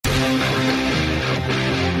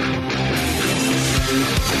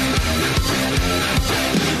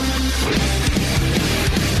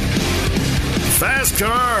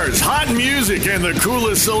cars, hot music, and the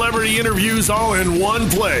coolest celebrity interviews all in one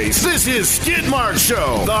place. This is Skid Mark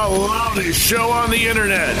Show, the loudest show on the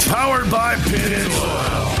internet, powered by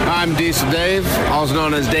Peninsula. I'm Diesel Dave, also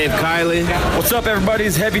known as Dave Kiley. What's up, everybody?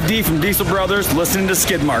 It's Heavy D from Diesel Brothers, listening to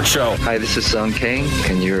Skid Mark Show. Hi, this is Son Kane,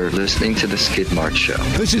 and you're listening to the Skid Mark Show.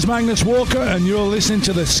 This is Magnus Walker, and you're listening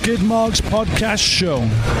to the Skid Marks Podcast Show.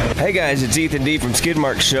 Hey guys, it's Ethan D from Skid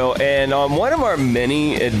Mark Show, and on one of our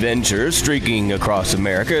many adventures streaking across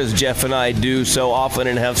America, as Jeff and I do so often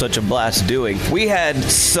and have such a blast doing, we had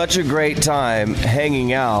such a great time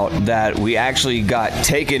hanging out that we actually got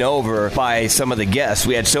taken over by some of the guests.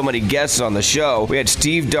 We had so many guests on the show. We had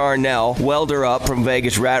Steve Darnell, welder up from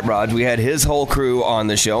Vegas Rat Rods. We had his whole crew on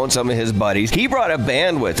the show and some of his buddies. He brought a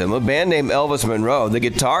band with him, a band named Elvis Monroe. The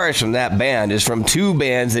guitarist from that band is from two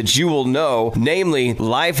bands that you will know, namely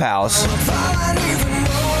Lifehouse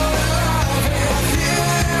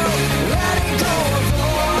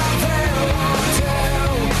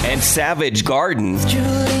and Savage Garden.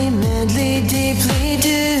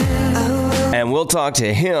 And we'll talk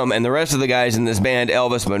to him and the rest of the guys in this band,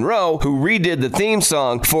 Elvis Monroe, who redid the theme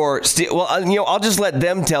song for... I'll just let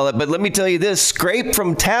them tell it, but let me tell you this. Skrape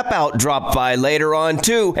from TAPOUT dropped by later on,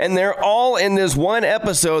 too, and they're all in this one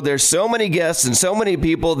episode. There's so many guests and so many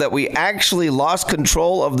people that we actually lost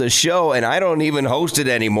control of the show, and I don't even host it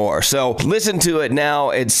anymore. So listen to it now.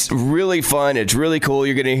 It's really fun. It's really cool.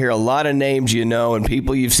 You're going to hear a lot of names you know and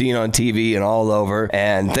people you've seen on TV and all over.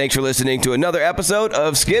 And thanks for listening to another episode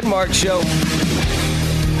of Skid Mark Show.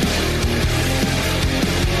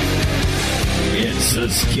 It's a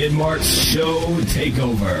Skid Mark Show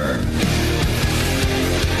Takeover.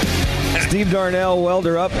 Steve Darnell,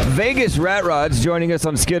 welder up, Vegas Rat Rods, joining us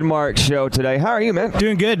on Skid Mark Show today. How are you, man?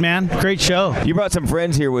 Doing good, man. Great show. You brought some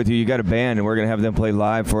friends here with you. You got a band, and we're going to have them play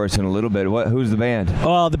live for us in a little bit. Who's the band?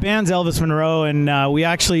 Well, the band's Elvis Monroe, and we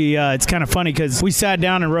actually, it's kind of funny because we sat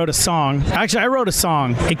down and wrote a song. Actually, I wrote a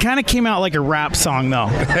song. It kind of came out like a rap song, though.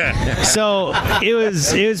 So it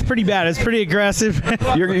was pretty bad. It was pretty aggressive.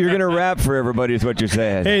 You're going to rap for everybody is what you're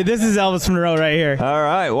saying. Hey, this is Elvis Monroe right here. All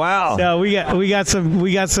right, wow. So we got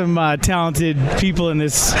some talented people in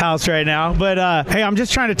this house right now, but hey, I'm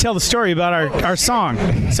just trying to tell the story about our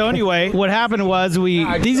song. So anyway, what happened was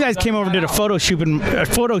these guys came over and did a photo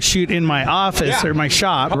shoot in my office or my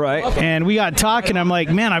shop, right? And we got talking. I'm like,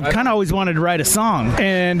 man, I've kind of always wanted to write a song,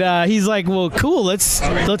 and he's like, well, cool, let's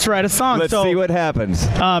write a song. Let's see what happens.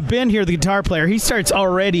 Ben here, the guitar player, he starts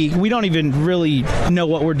already. We don't even really know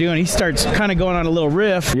what we're doing. He starts kind of going on a little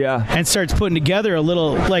riff, and starts putting together a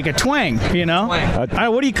little like a twang, you know.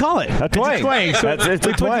 What do you call it? A twang. It's a twang. So it's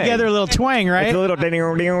we put together a little twang, right? It's a little ding.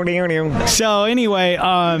 So anyway,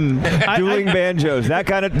 dueling banjos,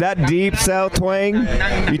 that deep south twang.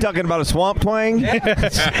 You talking about a swamp twang?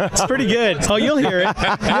 It's pretty good. Oh, you'll hear it.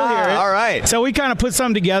 All right. So we kind of put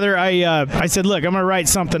something together. I said, look, I'm gonna write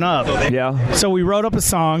something up. Yeah. So we wrote up a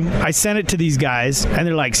song. I sent it to these guys, and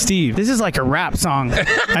they're like, Steve, this is like a rap song.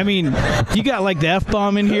 I mean, you got like the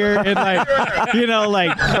F-bomb in here, and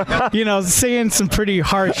saying some pretty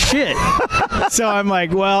harsh shit. So I'm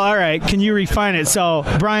like, well, all right, can you refine it? So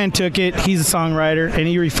Brian took it. He's a songwriter, and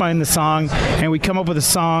he refined the song, and we come up with a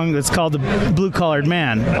song that's called The Blue Collared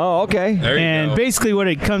Man. Oh, okay. And basically what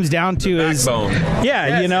it comes down to is, what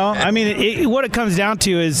it comes down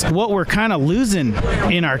to is what we're kind of losing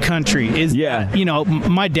in our country is,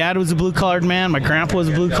 my dad was a blue-collared man, my grandpa was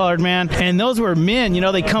a blue-collared man, and those were men,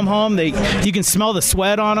 they come home, you can smell the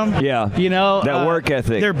sweat on them. Yeah. That work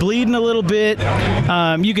ethic. They're bleeding a little bit.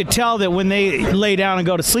 You could tell that when they lay down and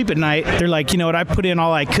go to sleep at night, they're like, you know what, I put in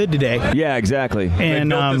all I could today. Yeah, exactly.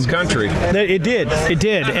 And they built this country. It did.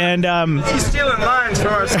 And he's stealing lines for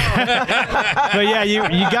us. But yeah,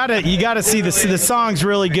 you gotta see the song's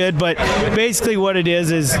really good. But basically, what it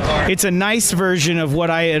is it's a nice version of what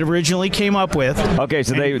I had originally came up with. Okay,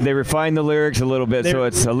 so they refined the lyrics a little bit, so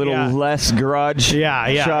it's a little less garage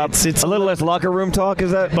shop. It's a little less locker room talk.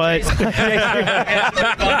 Is that? But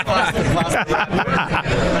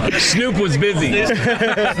Snoop was busy.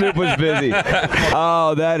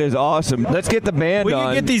 Oh, that is awesome. Let's get the band on. We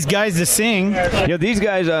can get these guys to sing. Yeah, these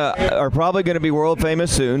guys are probably going to be world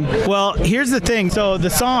famous soon. Well, here's the thing. So the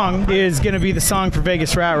song is going to be the song for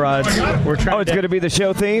Vegas Rat Rods. It's going to be the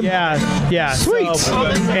show theme? Yeah. Sweet.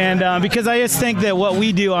 And because I just think that what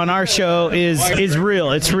we do on our show is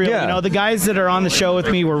real. It's real. Yeah. The guys that are on the show with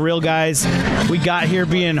me were real guys. We got here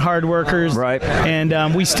being hard workers. Right.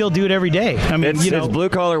 And we still do it every day. I mean, it's blue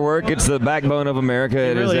collar work. It's the backbone of America.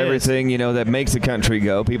 It really is everything, that makes the country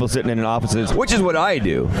go. People sitting in offices, which is what I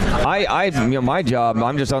do. My job,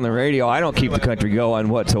 I'm just on the radio. I don't keep the country going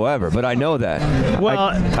whatsoever, but I know that. Well,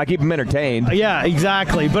 I keep them entertained. Yeah,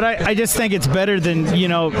 exactly. But I just think it's better than,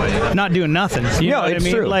 not doing nothing. You know what I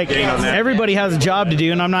mean? True. Like, everybody has a job to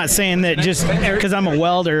do, and I'm not saying that just because I'm a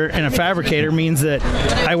welder and a fabricator means that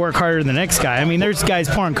I work harder than the next guy. I mean, there's guys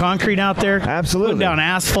pouring concrete out there. Absolutely. Putting down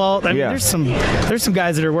asphalt. I mean, there's some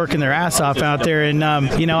guys that are working their ass off out there. And,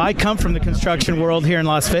 I come from the construction world here in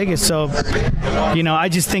Las Vegas, so, I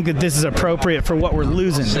just think that this is appropriate for what we're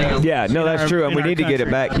losing. Yeah, no, that's true, and we need to get it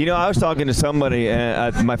back. I was talking to somebody,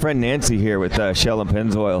 my friend Nancy here with Shell and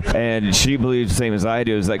Pennzoil, and she believes the same as I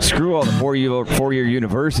do. It's like, screw all the four-year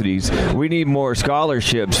universities. We need more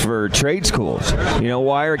scholarships for trade schools.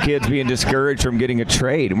 Why are kids being discouraged from getting a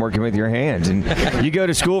trade and working with your hands? And you go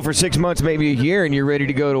to school for 6 months, maybe a year, and you're ready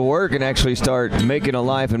to go to work and actually start making a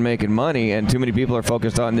life and making money, and too many people are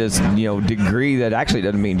focused on this, degree that actually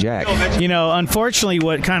doesn't mean jack. Unfortunately,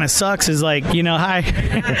 what kind of sucks is the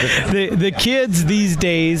kids these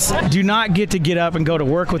days do not get up and go to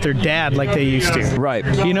work with their dad like they used to. Right.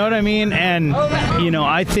 You know what I mean? And,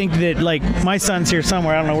 I think that, my son's here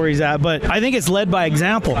somewhere. I don't know where he's at, but I think it's led by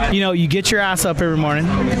example. You get your ass up every morning,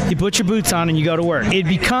 you put your boots on, and you go to work. It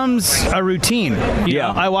becomes a routine. You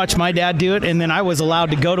know, I watched my dad do it, and then I was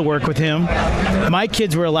allowed to go to work with him. My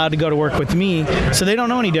kids were allowed to go to work with me, so they don't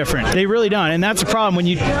know any different. They really don't. And that's a problem when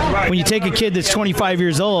you take a kid that's 25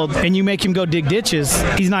 years old and you make him go dig ditches.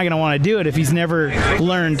 He's not going to want to do it if he's never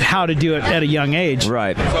learned how to do it at a young age.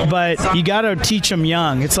 Right. But you got to teach them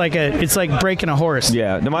young. It's like breaking a horse.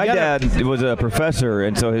 Yeah. Now, my dad was a professor,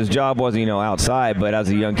 and so his job wasn't, outside, but as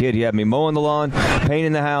a young kid, he had me mowing the lawn,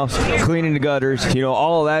 painting the house, cleaning the gutters,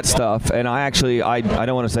 all of that stuff. And I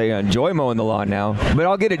don't want to say I enjoy mowing the lawn now, but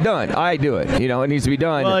I'll get it done. I do it. It needs to be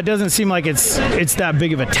done. Well, it doesn't seem like it's that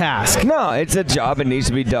big of a task. No, it's a job. It needs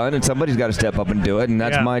to be done, and somebody's got to step up and do it, and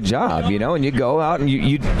that's my job, and you go out and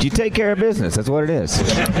you take care of business. That's what it is.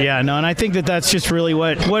 Yeah, no, and I think that's just really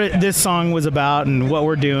what this song was about, and what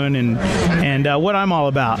we're doing, and what I'm all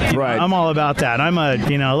about. Right. I'm all about that. I'm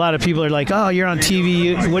a lot of people are like, oh, you're on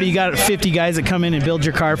TV. What do you got? 50 guys that come in and build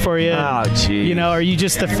your car for you? Oh, geez. Are you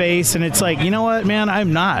just the face? And it's like, you know what, man?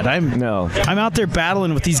 I'm not. I'm out there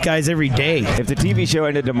battling with these guys every day. If the TV show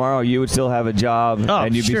ended tomorrow, you would still have a job,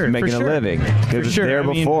 and you'd be making a living. Because it's there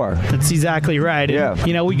before. That's exactly right. Yeah.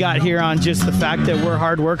 And, we got here on just the fact that we're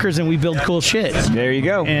hard workers and we build cool shit. There you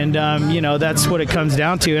go. And, that's what it comes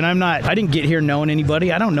down to. And I didn't get here knowing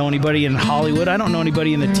anybody. I don't know anybody in Hollywood. I don't know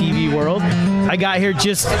anybody in the TV world. I got here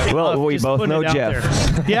just we just both know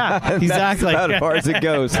Jeff. Yeah, exactly. That's about as far as it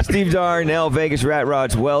goes. Steve Darnell, Vegas Rat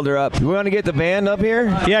Rods, Welder up. We want to get the band up here?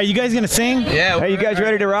 Yeah, you guys going to sing? Yeah. Hey, you guys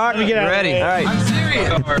ready to rock? Let me get out ready. All right. I'm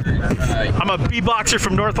serious. I'm a beatboxer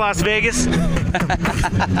from North Las Vegas.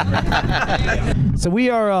 So we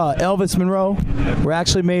are Elvis Monroe. We're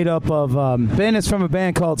actually made up of Ben is from a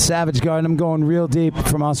band called Savage Garden. I'm going real deep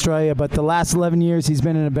from Australia, but the last 11 years he's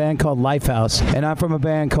been in a band called Lifehouse, and I'm from a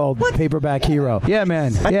band called Paperback Hero. Yeah,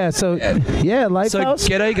 man. Yeah, so Lifehouse. So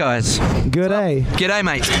g'day, guys. Good day. G'day,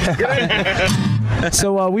 mate.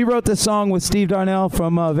 So we wrote this song with Steve Darnell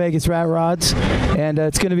from Vegas Rat Rods, and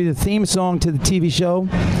it's going to be the theme song to the TV show.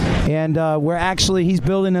 And he's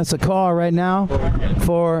building us a car right now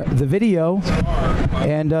for the video,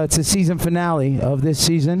 and it's a season finale of this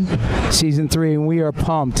season, season 3, and we are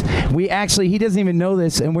pumped. He doesn't even know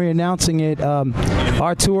this, and we're announcing it.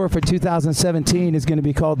 Our tour for 2017 is going to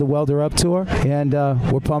be called the Welder Up Tour, and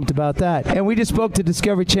we're pumped about that. And we just spoke to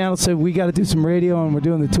Discovery Channel, so we got to do some radio, and we're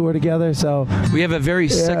doing the tour together. So we have a very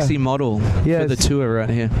sexy model for the tour right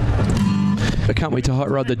here. I can't wait to hot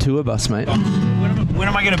rod the tour bus, mate. When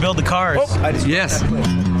am I going to build the cars? Yes.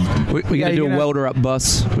 We're going to do a welder up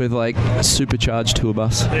bus with a supercharged tour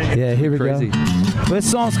bus. Yeah, here we go. This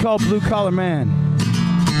song's called Blue Collar Man.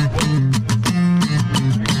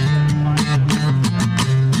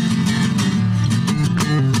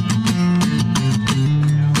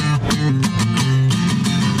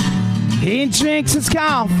 He drinks his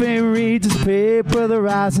coffee, reads his paper, the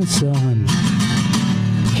rising sun.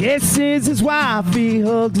 Kisses his wife, he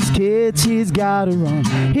hugs his kids, he's gotta run.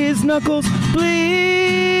 His knuckles bleed,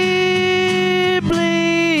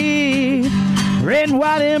 bleed. Red,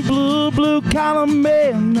 white, and blue, blue collar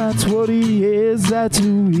man. That's what he is, that's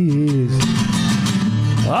who he is.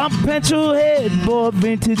 A petrol headboard,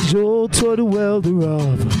 vintage old Toyota welder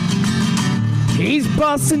of. He's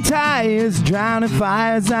busting tires, drowning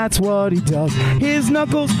fires, that's what he does. His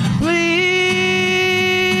knuckles bleed,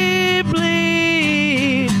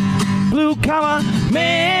 bleed. Blue collar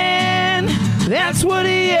man, That's what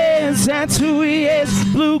he is, that's who he is,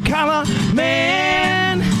 blue collar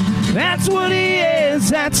man. That's what he is,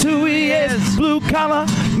 that's who he is, blue collar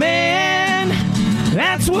man.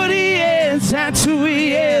 That's what he is, that's who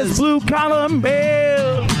he is, blue collar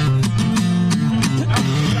man.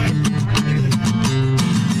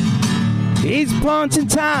 He's punching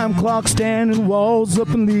time clocks, standing walls up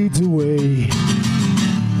and leads away.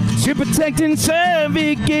 To protect and serve,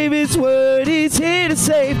 he gave his word, he's here to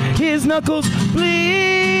save. His knuckles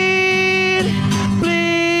bleed,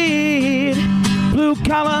 bleed, blue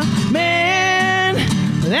collar man.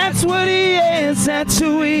 That's what he is, that's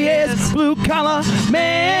who he is, blue collar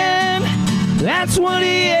man. That's what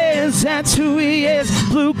he is, that's who he is,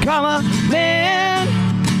 blue collar man.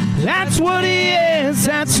 That's what he is,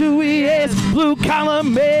 that's who he is, blue collar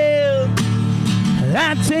man.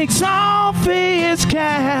 That takes off his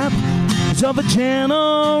cap of a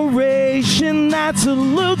generation that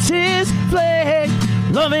salutes his flag.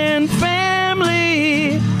 Love and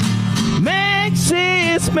family makes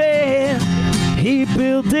his man. He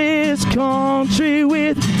built this country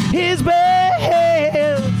with his bare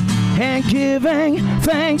hands and giving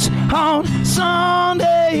thanks on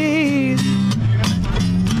Sundays.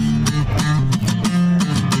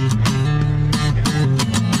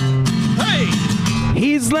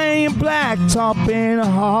 He's laying blacktop in a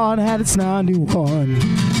hard hat, it's 91.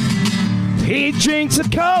 He drinks a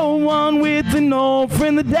cold one with an old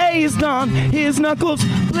friend, the day is done. His knuckles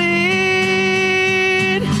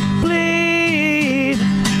bleed, bleed,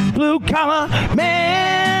 blue collar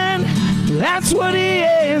man. That's what he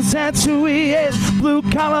is, that's who he is, blue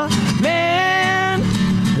collar man.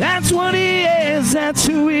 That's what he is, that's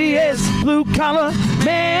who he is, blue collar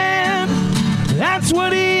man. That's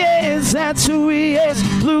what he is, that's who he is,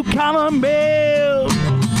 blue collar man.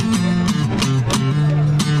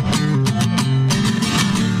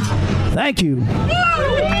 Thank you.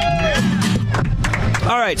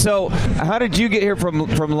 All right, so how did you get here from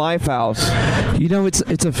Lifehouse? You know,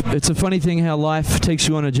 it's a funny thing how life takes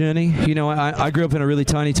you on a journey. You know, I grew up in a really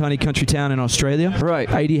tiny country town in Australia.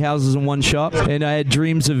 Right. 80 houses in one shop. And I had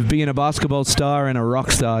dreams of being a basketball star and a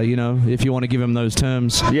rock star, you know, if you want to give them those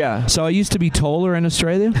terms. Yeah. So I used to be taller in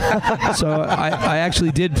Australia. So I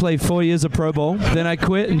actually did play 4 years of Pro Bowl. Then I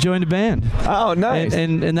quit and joined a band. Oh, nice.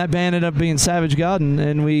 And that band ended up being Savage Garden.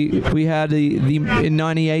 And we had in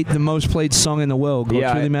 98 the most played song in the world.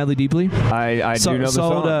 Yeah, Truly, Madly, Deeply. I do know the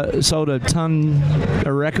song. Sold a ton of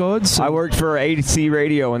records. I worked for AC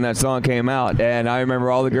Radio when that song came out, and I remember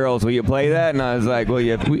all the girls. Will you play that? And I was like, "Well,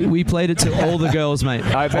 you." We played it to all the girls, mate.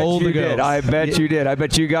 I bet all you the girls. did. I bet you did. I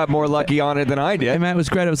bet you got more lucky on it than I did. Hey, man, it was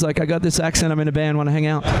great. It was like, I got this accent. I'm in a band. Want to hang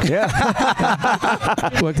out?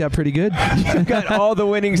 Yeah. Worked out pretty good. You got all the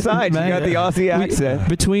winning sides. You got the Aussie accent.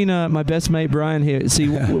 Between my best mate Brian here, see,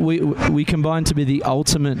 we combined to be the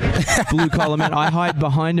ultimate blue collar man. I hide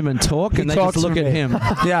behind him and talk, and they just look at him.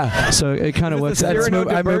 Yeah. So it kind of works. I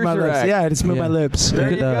moved my lips. Yeah, I just moved my lips.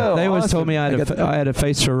 There you go. They always Awesome. told me I had a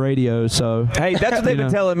face for radio. So hey, that's what they've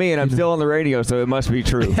been telling me, and I'm still on the radio, so it must be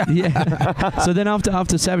true. Yeah. So then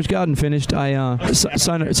after Savage Garden finished, I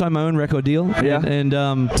signed my own record deal. Yeah.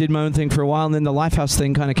 And did my own thing for a while, and then the Lifehouse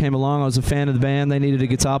thing kind of came along. I was a fan of the band. They needed a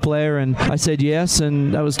guitar player, and I said yes.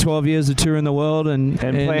 And that was 12 years of touring the world and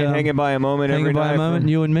playing Hanging by a Moment every night. Hanging by a Moment,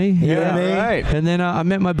 you and me. Yeah, right. And then I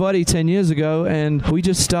met my buddy 10 years ago, and we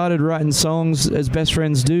just started writing songs as best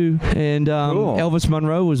friends do. And cool. Elvis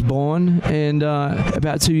Monroe was born, and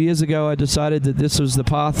about 2 years ago, I decided that this was the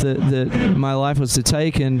path that my life was to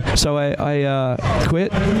take. And so I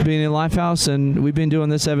quit being in Lifehouse, and we've been doing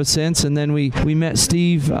this ever since. And then we met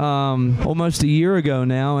Steve almost a year ago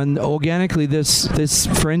now, and organically this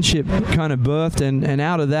friendship kind of birthed. And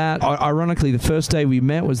out of that, ironically, the first day we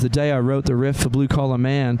met was the day I wrote the riff for Blue Collar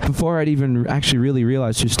Man, before I'd even actually really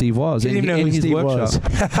realized who Steve was. You didn't even know who Steve was.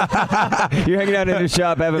 You're hanging out in his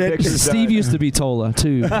shop having pictures. Steve used to be taller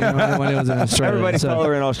too when he was in Australia. Everybody's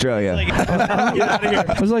taller in Australia.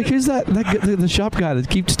 I was like, who's the shop guy that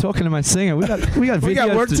keeps talking to my singer? We got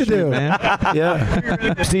videos work to shoot, do, man.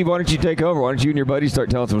 Yeah. Steve, why don't you take over? Why don't you and your buddies start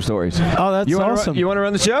telling some stories? Oh, that's awesome. You want to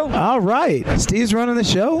run the show? All right. Steve's running the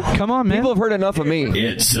show. Come on, man. People have heard enough of me.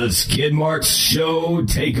 It's a Skid Marks Show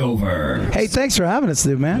Takeover. Hey, thanks for having us,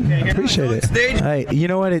 dude, man. I appreciate it. great. Hey, you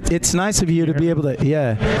know what? It's nice of you to be able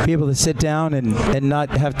to sit down and not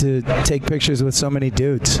have to take pictures with so many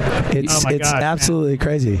dudes. It's absolutely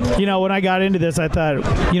crazy. You know, when I got into this, I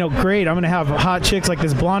thought, you know, great, I'm going to have hot chicks like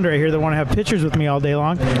this blonde right here that want to have pictures with me all day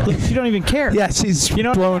long. Look, she don't even care. Yeah, she's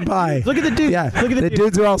blowing by. Look at the dude. Yeah, look at the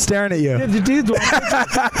dudes are all staring at you. The dudes want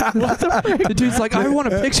what the frick? The dude's like, I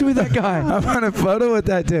want a picture with that guy. I want a photo with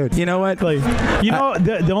that dude. You know what? Like, you know,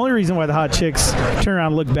 the only reason why the hot chicks turn around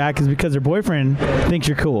and look back is because their boyfriend thinks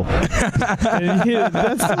you're cool.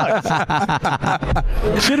 That sucks.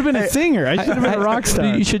 Should have been a singer. I should have been a rock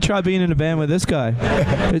star. You should try being in a band with this guy.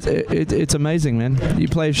 It's amazing, man. You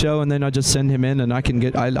play a show and then I just send him in and I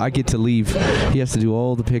get to leave. He has to do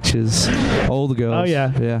all the pictures, all the girls. Oh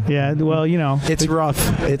yeah. Well, you know, it's rough.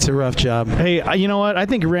 It's a rough job. Hey, you know what? I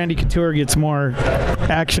think Randy Couture gets more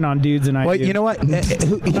action on dudes than I do. Well, you know what?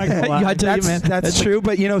 That's true.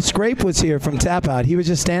 But you know, Skrape was here from TAPOUT. He was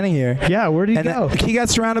just standing here. Yeah, where'd he go? He got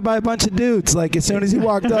surrounded by a bunch of dudes. Like as soon as he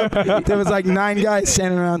walked up, there was like 9 guys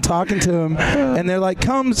standing around talking to him, and they're like,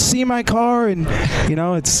 "Come see my car," and you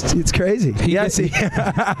know, it's crazy.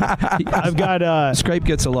 I've got Skrape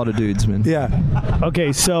gets a lot of dudes, man. Yeah.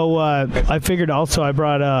 Okay, so I figured also I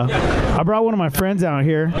brought one of my friends out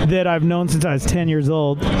here that I've known since I was 10 years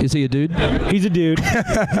old. Is he a dude? He's a dude.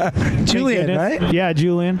 Julian, right? Yeah,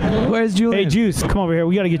 Julian. Where's Julian? Hey, Juice, come over here.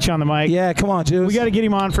 We got to get you on the mic. Yeah, come on, Juice. We got to get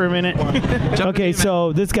him on for a minute. Okay,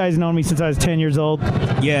 so this guy's known me since I was 10 years old.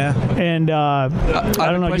 Yeah. And I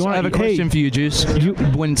don't know. I have a question for you, Juice.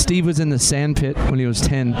 When Steve was in the sand pit when he was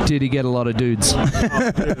 10, did he get a lot of dudes?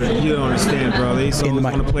 You don't understand, bro. They always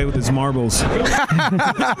want to play with his marbles.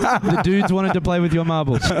 The dudes wanted to play with your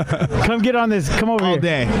marbles. Come get on this. Come over here. All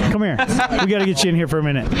day. Come here. We got to get you in here for a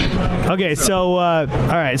minute. Okay, so, all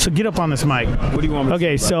right, so get up on this mic. What do you want me to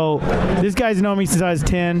Okay, so this guy's known me since I was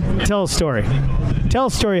 10. Tell a story. Tell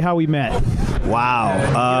a story how we met. Wow.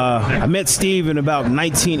 I met Steve in about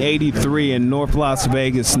 1983 in North Las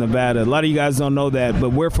Vegas, Nevada. A lot of you guys don't know that,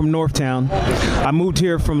 but we're from Northtown. I moved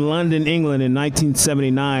here from London, England in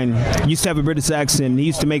 1979. I used to have a British accent. He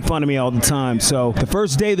used to make fun of me all the time. So the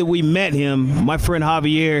first day that we met him, my friend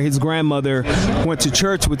Javier, his grandmother, went to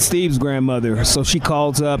church with Steve's grandmother. So she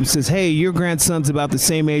calls up and says, "Hey, your grandson's about the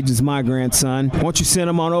same age as my grandson. Why don't you send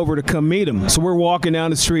him on over to come meet him?" So we're walking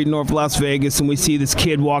down the street in North Las Vegas, and we see this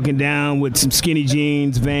kid walking down with some skinny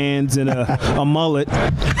jeans, Vans, and a mullet,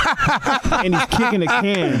 and he's kicking a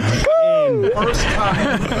can.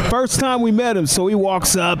 First time we met him, so he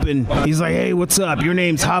walks up and he's like, "Hey, what's up? Your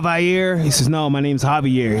name's Javier?" He says, "No, my name's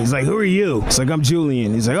Javier." He's like, "Who are you?" It's like, "I'm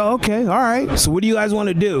Julian." He's like, "Oh, okay, all right. So what do you guys want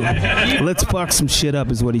to do?" "Let's fuck some shit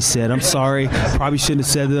up," is what he said. I'm sorry, probably shouldn't have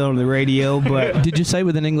said that on the radio, but did you say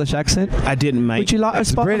with an English accent? I didn't, mate. Would you like a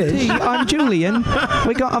spot of tea? I'm Julian.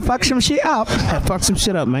 We got to fuck some shit up. Fuck some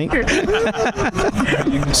shit up, mate.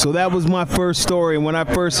 So that was my first story. When I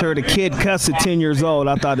first heard a kid cuss at 10 years old,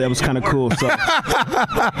 I thought that was kind of cool. So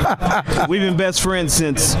we've been best friends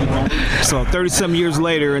since. So 30-some years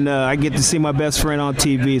later, and I get to see my best friend on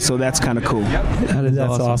TV. So that's kind of cool.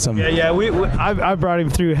 That's awesome. Yeah. I brought him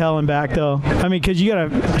through hell and back though. I mean, because you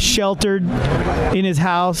got a sheltered in his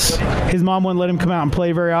house. His mom wouldn't let him come out and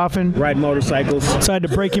play very often. Ride motorcycles. So I had to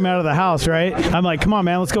break him out of the house. Right? I'm like, "Come on,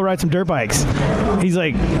 man, let's go ride some dirt bikes." He's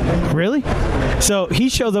like, "Really?" So he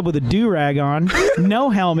shows up with a do-rag on, no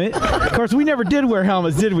helmet. Of course, we never did wear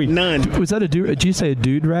helmets, did we? None. Was that a do? Did you say a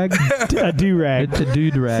dude rag? A do-rag. A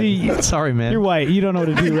dude rag. See, sorry, man. You're white. You don't know what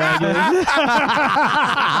a do-rag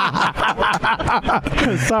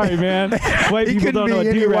is. Sorry, man. White people don't know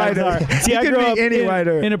what do-rags are. See, I grew up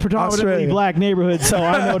in a predominantly black neighborhood, so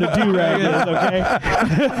I know what a do-rag is,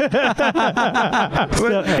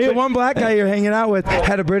 okay? The one black guy you're hanging out with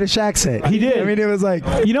had a British accent. He did. I mean, it was like...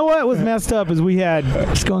 You know what was messed up is we had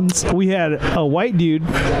a white dude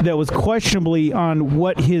that was questionably on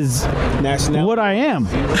what his nationality, what I am,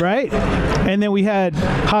 right? And then we had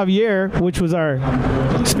Javier, which was our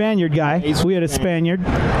Spaniard guy. We had a Spaniard.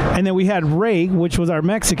 And then we had Ray, which was our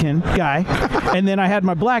Mexican guy. And then I had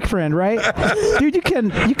my black friend, right? Dude, you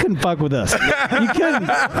couldn't fuck with us. You couldn't.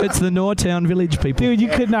 It's the Northtown Village people. Dude, you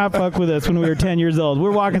could not fuck with us when we were 10 years old.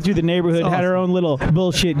 We're walking through the neighborhood, had our own little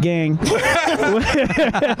bullshit gang.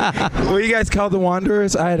 Were you guys called the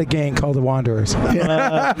Wanderers? I had a gang called the Wanderers.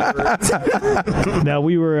 No,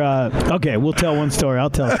 we were, okay, we'll tell one story. I'll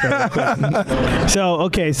tell a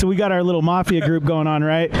story. So we got our little mafia group going on,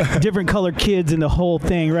 right? Different colored kids and the whole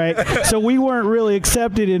thing, right? right? So we weren't really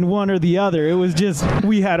accepted in one or the other. It was just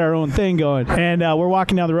we had our own thing going. And we're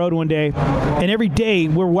walking down the road one day, and every day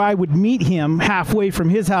where I would meet him halfway from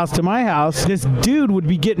his house to my house, this dude would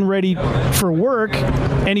be getting ready for work,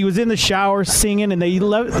 and he was in the shower singing, and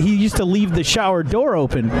he used to leave the shower door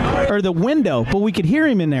open, or the window, but we could hear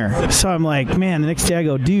him in there. So I'm like, man, the next day I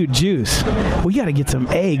go, dude, Juice, we got to get some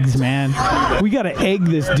eggs, man. We got to egg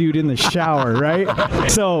this dude in the shower, right?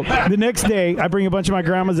 So the next day, I bring a bunch of my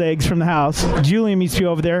grandma's eggs from the house. Julian meets me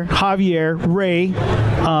over there, Javier, Ray,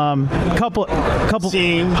 couple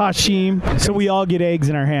Hashim. So we all get eggs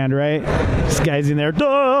in our hand, right? This guy's in there,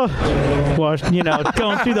 going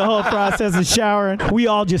through the whole process of showering. We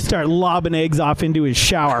all just start lobbing eggs off into his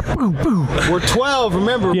shower. Boom, boom. We're 12,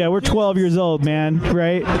 remember? Yeah, we're 12 years old, man,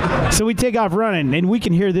 right? So we take off running, and we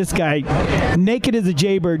can hear this guy naked as a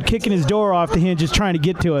jaybird kicking his door off the hinges trying to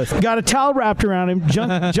get to us. Got a towel wrapped around him,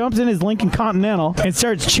 jumps in his Lincoln Continental, and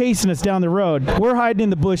starts chasing us down the road. We're hiding in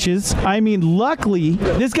the bushes. I mean, luckily,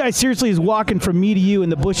 this guy seriously is walking from me to you in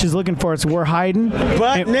the bushes looking for us. We're hiding.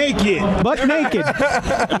 Butt naked.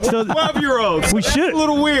 So 12-year-olds. We should. That's a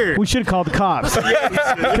little weird. We should have called the cops.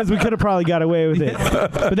 Because we could have probably got away with it.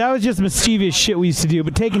 But that was just mischievous shit we used to do.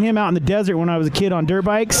 But taking him out in the desert when I was a kid on dirt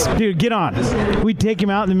bikes, dude, get on. We'd take him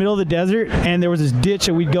out in the middle of the desert, and there was this ditch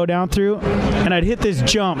that we'd go down through, and I'd hit this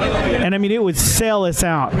jump, and I mean, it would sail us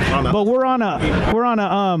out. But we're on a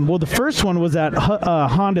the first one was that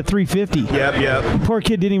Honda 350. Yep. Poor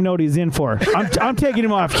kid didn't even know what he was in for. I'm taking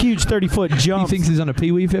him off huge 30-foot jumps. He thinks he's on a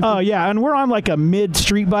Pee Wee 50? Oh, yeah, and we're on like a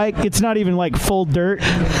mid-street bike. It's not even like full dirt.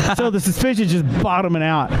 So the suspension's just bottoming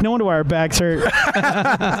out. No wonder why our backs hurt.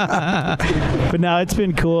 But no, it's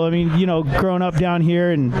been cool. I mean, growing up down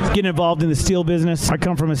here and getting involved in the steel business. I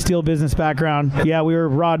come from a steel business background. Yeah, we were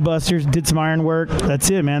rod busters, did some iron work. That's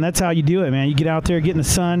it, man. That's how you do it, man. You get out there, get in the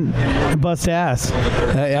sun, and bust ass.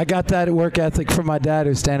 I got that work ethic from my dad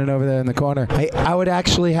who's standing over there in the corner. I would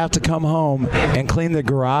actually have to come home and clean the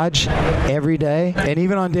garage every day. And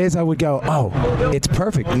even on days I would go, oh, it's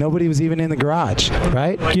perfect. Nobody was even in the garage,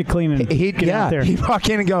 right? Get cleaning. He'd walk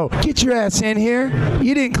in and go, get your ass in here.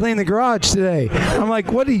 You didn't clean the garage today. I'm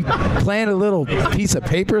like, what, are you playing a little piece of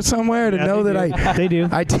paper somewhere to know that they do.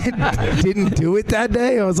 I didn't do it that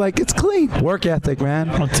day? I was like, it's clean. Work ethic, man.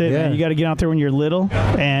 That's it, man. You got to get out there when you're little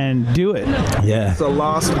and do it. Yeah. It's a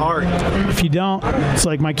lost art. If you don't, it's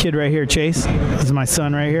like my kid right here, Chase. This is my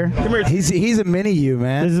son right here. He's a mini you,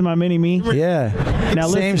 man. This is my mini me. Yeah. Now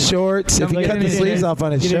same listen, shorts. If you cut the sleeves off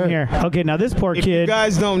on his shirt. In here. Okay, now this poor If kid. you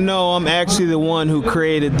guys don't know, I'm actually the one who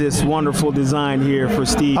created this wonderful design here for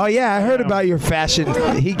Steve. Oh yeah, I heard about your fashion.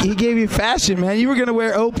 He gave you fashion, man. You were gonna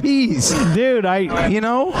wear OPs, dude. I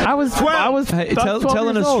was 12. Hey, tell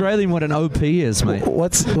an Australian what an OP is, mate.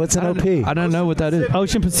 What's an OP? I don't know what that is.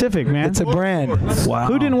 Ocean Pacific, man. It's a brand. Wow.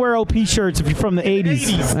 Who didn't wear OP shirts if you're from the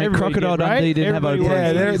 80s? Hey, Crocodile Dundee didn't have OPs.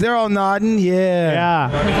 Yeah, they're all nodding.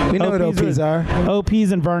 Yeah. We know what OPs are.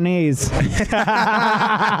 OPs and Varnays.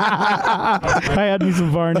 I had me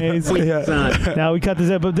some Varnays. Now we cut this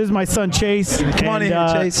up, but this is my son Chase. Come on in here,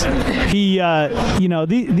 Chase. He,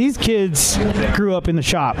 these kids grew up in the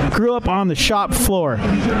shop. Grew up on the shop floor,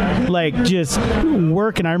 like just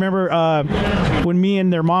working. I remember when me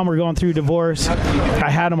and their mom were going through divorce, I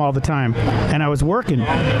had them all the time, and I was working,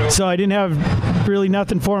 so I didn't have really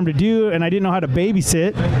nothing for them to do, and I didn't know how to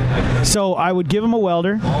babysit. So I would give them a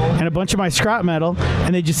welder and a bunch of my scrap metal,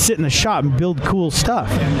 and they just sit in the shop and build cool stuff,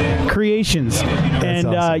 creations. And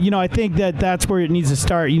awesome. I think that's where it needs to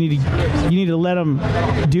start. You need to let them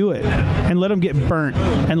do it and let them get burnt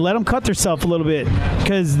and let them cut themselves a little bit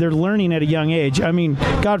because they're learning at a young age. I mean,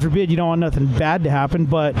 God forbid you don't want nothing bad to happen,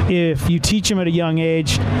 but if you teach them at a young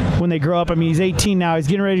age, when they grow up, I mean, he's 18 now. He's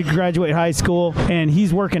getting ready to graduate high school, and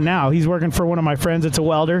he's working now. He's working for one of my friends that's a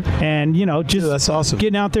welder, and just that's awesome.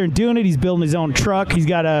 Getting out there and doing it. He's building his own truck. He's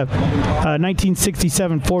got a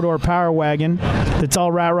 1967 four-door Power Wagon that's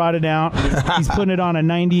all rat-rotted out. He's putting it on a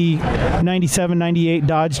 97, 98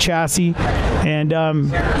 Dodge chassis, and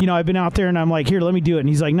I've been out there, and I'm like, here, let me do it. And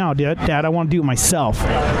he's like, no, Dad, I want to do it myself.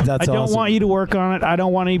 I don't want you to work on it. I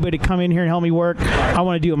don't want anybody to come in here and help me work. I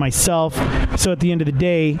want to do it myself. So at the end of the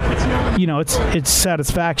day, it's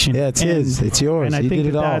satisfaction. Yeah, it's his. It's yours. And I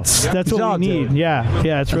think that's what we need. Yeah,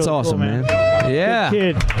 it's really awesome, cool, man. Yeah.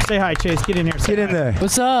 Good kid. Say hi, Chase. Get in here. Get in there.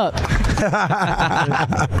 What's up?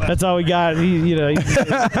 That's all we got.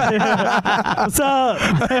 What's up?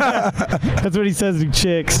 That's what he says to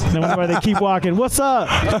chicks. No wonder why they keep walking. What's up?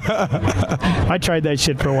 I tried that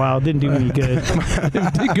shit for a while. Didn't do any good.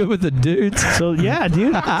 Did good with the dudes. So yeah,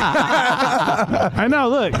 dude. I know.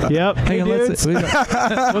 Look. Yep. Hang on, dudes. What's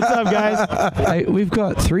up, guys? Hey, we've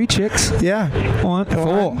got 3 chicks. Yeah. 1,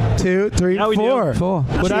 4, 2, 3, 4. 4.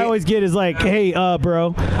 What I always get is like, hey,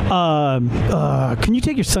 bro, can you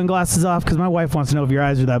take your sunglasses off? Because my wife wants to know if your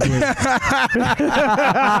eyes are that blue.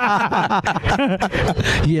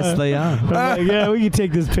 Yes, they are. I'm like, yeah, we can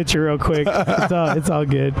take this picture real quick. It's all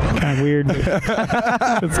good. Kind of weird, but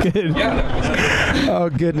it's good. Oh,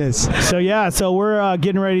 goodness. So we're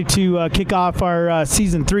getting ready to kick off our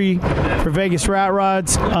season 3 for Vegas Rat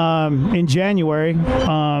Rods in January.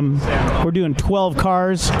 We're doing 12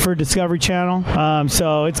 cars for Discovery Channel.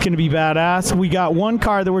 So it's going to be badass. We got one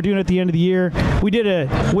car that we're doing at the end of the year. We did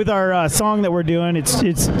with our song that we're doing. It's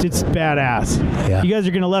badass. Yeah. You guys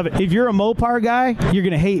are going to love it. If you're a Mopar guy, you're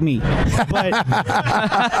going to hate me. But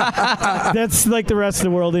that's like the rest of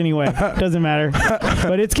the world anyway. Doesn't matter.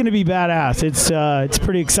 But it's going to be badass. It's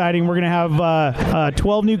pretty exciting. We're going to have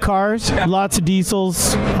 12 new cars, lots of diesels,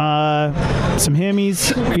 some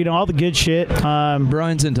Hemis, all the good shit.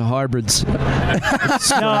 Brian's into hybrids.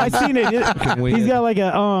 No, I've seen it. He's got like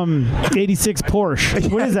a 86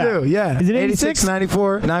 Porsche. What is that? Yeah. Is it 86?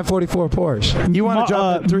 94, 944 Porsche. You want to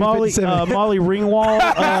drop that 357? Molly Ringwald,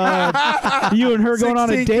 you and her going on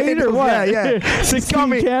a date candles, or what? Yeah.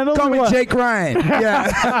 16 candles? Call me what? Jake Ryan. Yeah.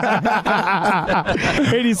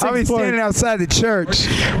 86 I'll be Porsche. standing outside the church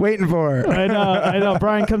waiting for her. I know.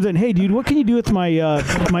 Brian comes in, hey, dude, what can you do with my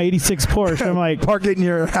 86 Porsche? I'm like, park it in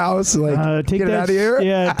your house, like, take get it that out of here?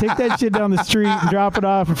 Yeah, take that shit down the street and drop it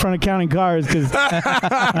off in front of Counting Cars, because I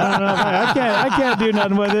don't know. I can't do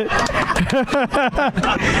nothing with it.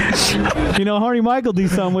 Hardy Michael do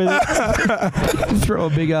something with it. Throw a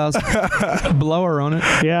big ass blower on it.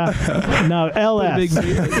 Yeah. No, LS.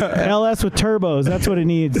 LS with turbos. That's what it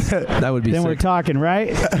needs. That would be Then sick. we're talking,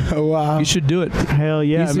 right? Wow. You should do it. Hell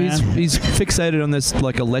yeah, man. He's fixated on this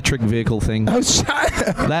like electric vehicle thing. Oh, shut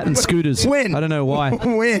That and scooters. When? I don't know why.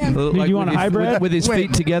 When? Did you want a hybrid? With his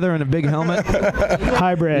feet together and a big helmet.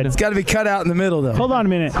 Hybrid. It's got to be cut out in the middle, though. Hold on a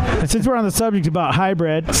minute. Since we're on the subject about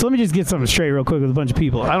hybrid, so let me just get something straight real quick with a bunch of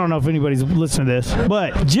people. I don't know if anybody's listening to this,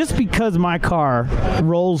 but just because my car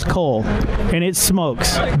rolls coal and it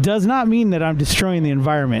smokes does not mean that I'm destroying the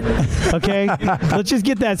environment. Okay? Let's just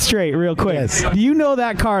get that straight real quick. Yes. Do you know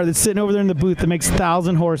that car that's sitting over there in the booth that makes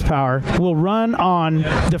 1,000 horsepower will run on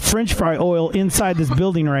the French fry oil inside this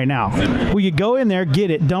building right now? We could go in there,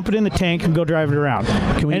 get it, dump it in the tank, and go drive it around.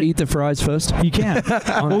 Can we eat the fries first? You can.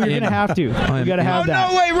 Well, you're going to have to. You got to have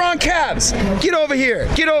that. No way, wrong cabs. Get over here.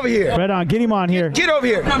 Get over here. Right on. Get him on here. Get over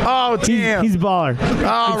here. Oh, damn. He's a baller.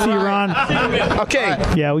 All Good to see you, Ron. Okay.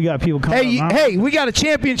 Yeah, we got people coming. Hey, we got a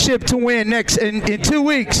championship to win in 2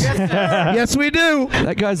 weeks. Yes, we do.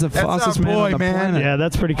 That guy's the fastest man on the planet. Yeah,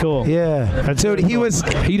 that's pretty cool. Yeah. Dude,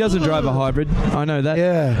 he doesn't drive a hybrid. I know that.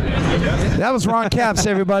 Yeah. That was Ron Capps,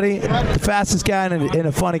 everybody. The fastest guy in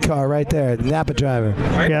a funny car right there. The Napa driver.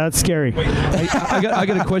 Yeah, that's scary. I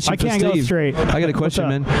got a question for Steve. I can't go straight. I got a question,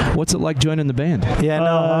 man. What's it like joining the band? Yeah,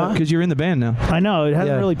 no. Because you're in the band now. I know. It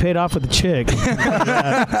hasn't really paid off with the chick.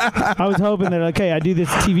 I was hoping that, okay, I do this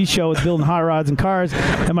TV show with building hot rods and cars.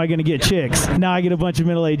 Am I going to get chicks? Now I get a bunch of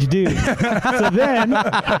middle-aged dudes. So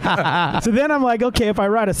then I'm like, okay, if I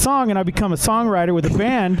write a song and I become a songwriter with a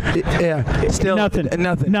band, still nothing.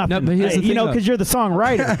 No, but here's the thing, because you're the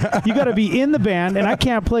songwriter. You got to be in the band, and I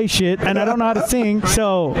can't play shit, and I don't know how to sing,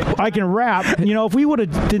 so I can rap. If we would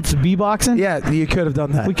have did some b-boxing, yeah, you could have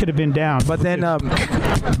done that. We could have been down. But then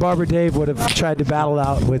Barber Dave would have tried to battle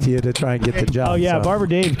out with you to try and get the job. Oh yeah, so. Barber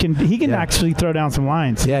Dave can actually throw down some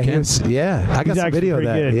lines. Yeah, I got some video of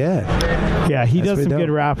that. Good. Yeah, he does some good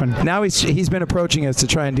rapping. Now he's been approaching us to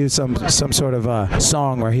try and do some sort of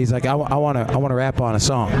song where he's like, I want to rap on a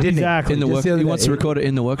song. Exactly. He wants to record it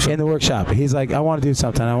in the workshop. In the workshop. He's like, I want to do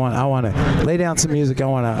something. I want to lay down some music. I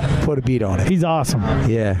want to put a beat on it. He's awesome.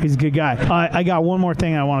 Yeah, he's a good guy. I got one more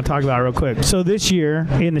thing I want to talk about real quick. So this year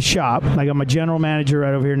in the shop, I got my general manager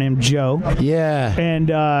right over here named Joe. Yeah. And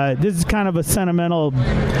this is kind of a sentimental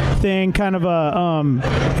thing, kind of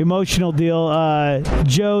a emotional deal.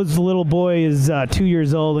 Joe's little boy is 2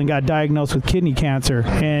 years old and got diagnosed with kidney cancer.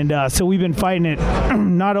 And so we've been fighting it.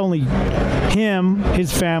 Not only him,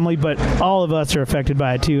 his family, but all of us are affected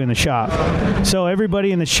by it too in the shop. So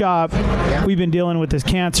everybody in the shop, we've been dealing with this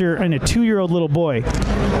cancer and a 2-year-old little boy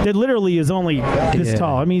that literally is only this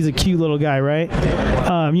tall. I mean, he's a cute little guy, right?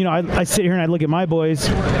 I sit here and I look at my boys,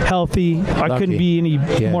 was healthy. I couldn't be any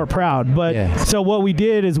more proud. But so what we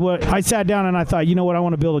did is I sat down and I thought, you know what, I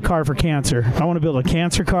want to build a car for cancer. I want to build a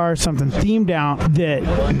cancer car, something themed out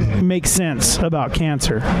that makes sense about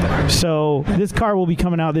cancer. So this car will be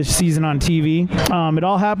coming out this season on TV. It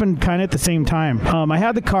all happened kind of at the same time. I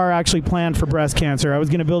had the car actually planned for breast cancer. I was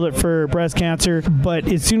going to build it for breast cancer, but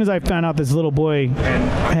as soon as I found out this little boy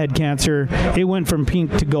had cancer, it went from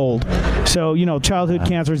pink to gold. So, you know, childhood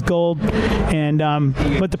cancer is gold, and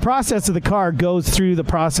but the process of the car goes through the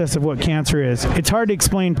process of what cancer is. It's hard to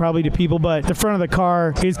explain probably to people, but the front of the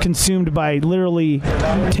car is consumed by literally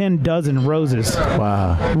 10 dozen roses.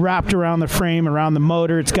 Wow. Wrapped around the frame, around the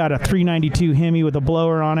motor. It's got a 392 Hemi with a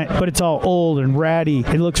blower on it, but it's all old and ratty.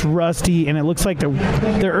 It looks rusty, and it looks like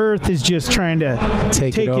the earth is just trying to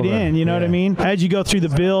take it in, you know what I mean? As you go through the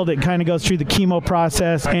build, it kind of goes through the chemo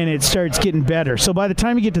process, and it starts getting better. So by the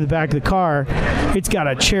time you get to the back of the car, it's got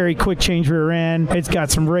a cherry quick change rear end. It's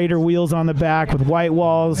got some Raider wheels on the back with white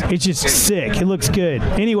walls. It's just sick. It looks good.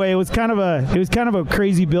 Anyway, it was kind of a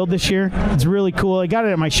crazy build this year. It's really cool. I got it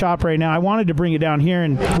at my shop right now. I wanted to bring it down here,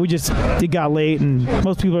 and it got late, and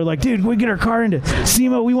most people are like, dude, we get our car into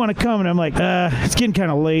SEMA, we want to come. And I'm like, it's getting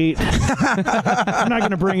kind of late. I'm not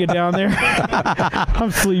going to bring it down there.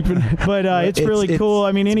 I'm sleeping. But it's really cool.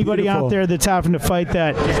 I mean, anybody out there that's having to fight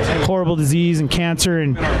that horrible disease and cancer,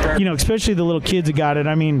 and, you know, especially the little kids that got it.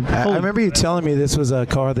 I mean, I remember you telling me this was a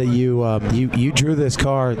car that you drew this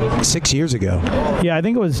car 6 years ago. Yeah, I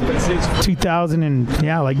think it was 2000 and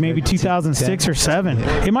like maybe 2006 or 7.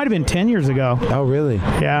 It might have been 10 years ago. Oh, really?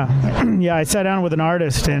 Yeah. Yeah, I sat down with an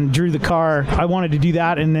artist and drew the car. I wanted to do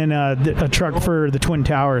that, and then a truck for the Twin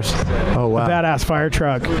Towers. Oh, wow. A badass fire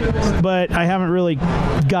truck. But I haven't really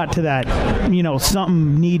got to that, you know,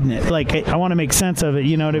 something needing it. Like, I want to make sense of it,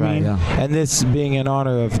 you know what I mean? Yeah. And this being in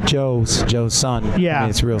honor of Joe's son. Yeah. I mean,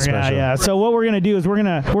 it's real special. Yeah. So what we're going to do is we're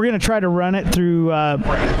going to try to run it through,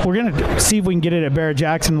 we're going to see if we can get it at Barrett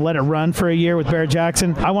Jackson and let it run for a year with Barrett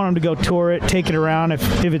Jackson. I want him to go tour it, take it around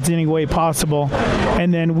if it's any way possible,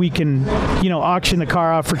 and then we can, you know, auction the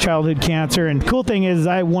car off for childhood cancer. And the cool thing is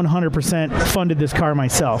I 100% funded this car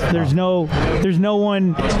myself. There's no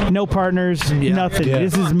one, no partners, nothing. Yeah.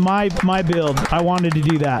 This is my build. I wanted to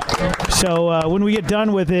do that. So when we get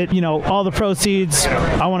done with it, you know, all the proceeds,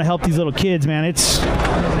 I want to help these little kids, man.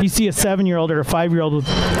 You see a 7-year-old or a 5-year-old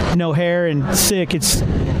with no hair and sick, it's,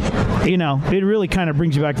 you know, it really kind of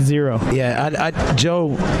brings you back to zero. Yeah,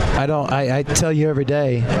 Joe, I tell you every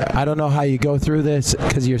day, I don't know how you go through this,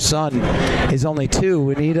 because your son is only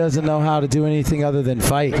 2 and he doesn't know how to do anything other than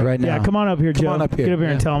fight right now. Yeah, come on up here, Joe. Come on up here. Get up here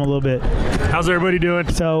and tell him a little bit. How's everybody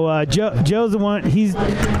doing? So Joe's the one. He's,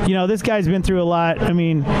 you know, this guy's been through a lot. I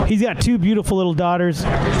mean, he's got 2 beautiful little daughters,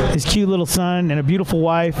 his cute little son, and a beautiful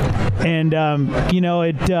wife. And you know,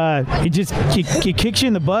 it kicks you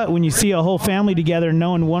in the butt when you see a whole family together,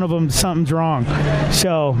 knowing one of them something's wrong.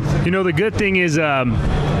 So, you know, the good thing is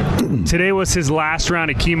today was his last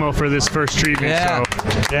round of chemo for this first treatment. Yeah.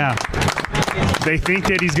 So, yeah. They think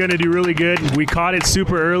that he's going to do really good. We caught it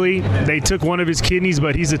super early. They took one of his kidneys,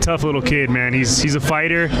 but he's a tough little kid, man. He's a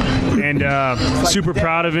fighter, and super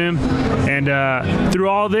proud of him. And through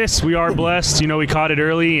all this, we are blessed. You know, we caught it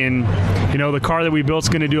early, and, you know, the car that we built is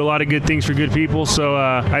going to do a lot of good things for good people. So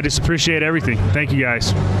I just appreciate everything. Thank you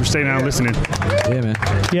guys for staying out and listening. Yeah, man.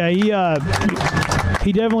 Yeah,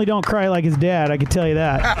 he definitely don't cry like his dad, I can tell you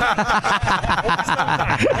that.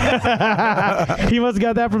 He must have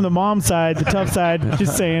got that from the mom side, the tough side,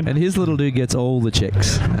 just saying. And his little dude gets all the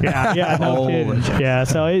chicks. Yeah, no kidding. Yeah,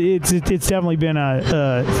 so it's definitely been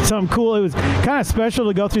something cool. It was kind of special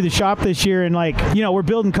to go through the shop this year, and, like, you know, we're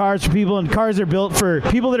building cars for people, and cars are built for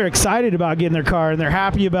people that are excited about getting their car, and they're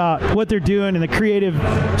happy about what they're doing and the creative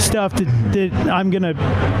stuff that I'm going to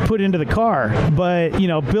put into the car. But, you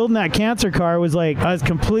know, building that cancer car was like, I was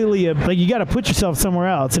completely, like, you got to put yourself somewhere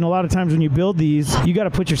else. And a lot of times when you build these, you got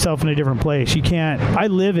to put yourself in a different place. You can't, I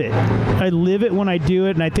live it when I do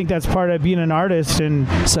it. And I think that's part of being an artist. And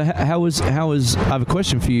so how was, I have a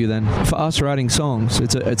question for you then. For us writing songs,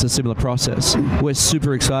 it's a similar process. We're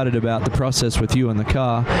super excited about the process with you in the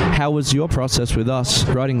car. How was your process with us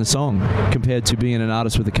writing the song compared to being an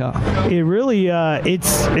artist with a car? It really,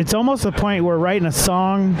 it's almost a point where writing a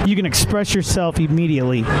song, you can express yourself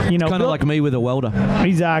immediately. You know, kind of like me with a welder.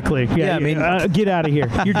 Exactly. Yeah, I mean, get out of here.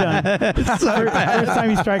 You're done. First time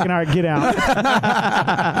you strike an art, get out.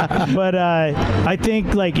 But I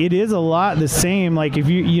think like it is a lot the same. Like if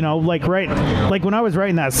you know, like when I was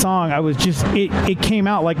writing that song, I was just it came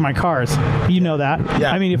out like my Cars. You know that.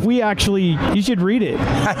 Yeah. I mean, if we actually, you should read it.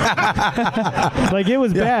 Like it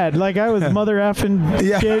was bad. Like I was mother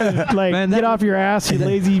effing shit. Like man, get off your ass, you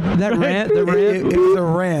lazy. That rant. It was a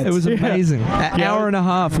rant. It was amazing. An hour and a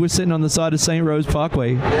half. We're sitting on the side of St. Rose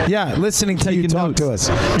Parkway. Yeah, listening to you talk to us,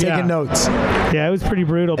 taking notes. Yeah, it was pretty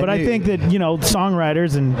brutal. But I think that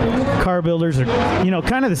songwriters and car builders are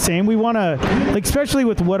kind of the same. We want to, like, especially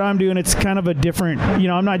with what I'm doing, it's kind of a different.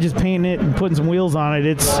 I'm not just painting it and putting some wheels on it.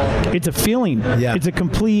 It's a feeling. Yeah. It's a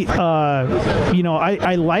complete.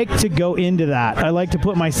 I like to go into that. I like to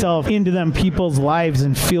put myself into them people's lives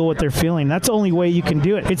and feel what they're feeling. That's the only way you can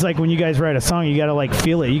do it. It's like when you guys write a song, you got to like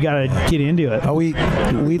feel it. You got to get into it. Oh, we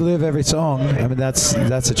live every song. I mean, that's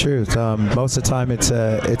the truth. Most of the time, it's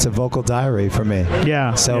a vocal diary for me.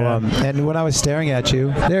 Yeah. So and when I was staring at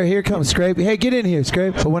you, here comes Skrape. Hey, get in here,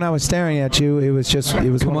 Skrape. But when I was staring at you, it was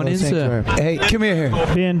come one on of those in, things sir. where, hey, come here.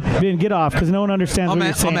 Ben, get off because no one understands what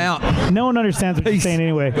you're saying. I'm out. No one understands what you're saying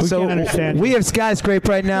anyway. We can't understand. We have Skyscrape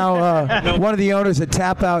right now. One of the owners at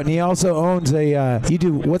TAPOUT, and he also owns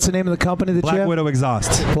what's the name of the company that you have? Black Widow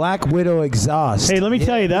Exhaust. Black Widow Exhaust. Hey, let me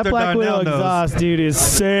tell you, that Black Widow exhaust, dude, is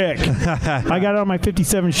sick. I got it on my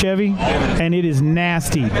 57 Chevy, and it is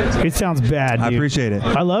nasty. It sounds bad, dude. I appreciate it.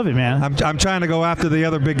 I love it, man. I'm trying to go after the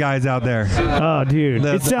other big guys out there. Oh, dude.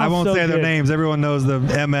 It sounds I won't so say their good. names. Everyone knows the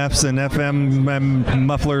MFs and FM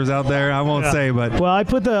mufflers out there. I won't say, but. Well, I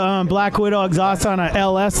put the Black Widow exhaust on a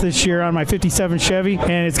LS this year on my 57 Chevy,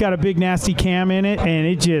 and it's got a big nasty cam in it, and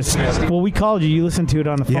it just, we called you. You listened to it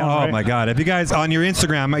on the phone, Yeah, right? my God. If you guys, on your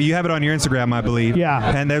Instagram, you have it on your Instagram, I believe.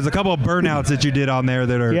 Yeah. And there's a couple of burnouts that you did on there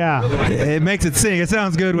that are. Yeah. It makes it sing. It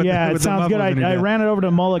sounds good with it with sounds the good. I ran it over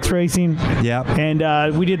to Mullix Racing. Yeah.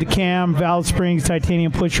 And we did the cam, valve springs,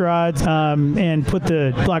 titanium push rods, and put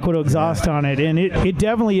the Black Widow exhaust on it. And it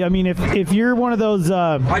definitely, I mean, if you're one of those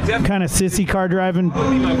kind of sissy car driving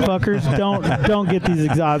fuckers, don't get these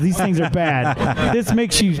exhausts. These things are bad. This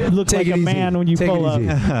makes you look like a man when you pull up.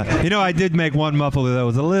 I did make one muffler that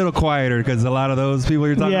was a little quieter because a lot of those people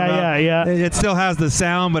you're talking about. Yeah. It still has the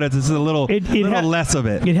sound, but it's a little less of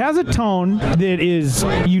it. It has a tone that is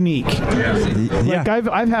unique. Like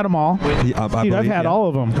I've had them all. Dude, I've had all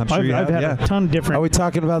of them. I'm sure I've had a ton of different. Are we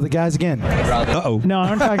talking about the guys again? Uh-oh. No,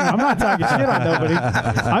 I'm not talking shit on nobody.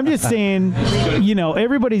 I'm just saying,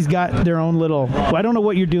 everybody's got their own little. I don't know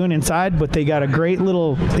what you're doing inside, but they got a great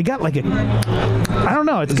little. They got like I don't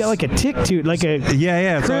know. It's got like a tick to it, like a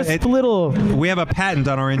crisp little. We have a patent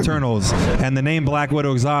on our internals, and the name Black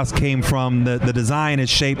Widow exhaust came from the design is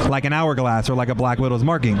shaped like an hourglass or like a Black Widow's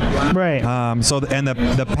marking. Right.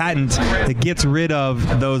 The patent, it gets rid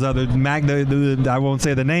of those other I won't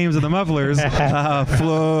say the names of the mufflers.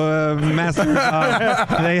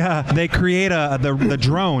 They create the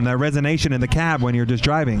drone, the resonation in the cab when you're just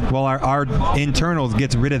driving. Well, our internals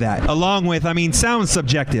gets rid of that. Along with, sound's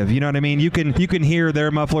subjective. You know what I mean? You can hear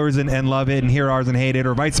their mufflers and love it, and hear ours and hate it,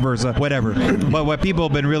 or vice versa, whatever. But what people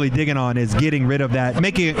have been really digging on is getting rid of that,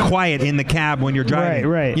 making it quiet in the cab when you're driving.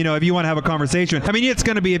 Right. If you want to have a conversation, it's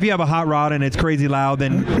going to be, if you have a hot rod and it's crazy loud,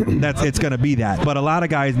 then it's going to be that. But a lot of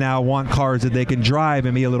guys now want cars that they can drive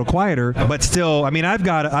and be a little quieter, but still, I've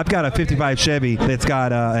got a 55 Chevy that's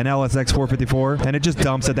got an LSX 454, and it just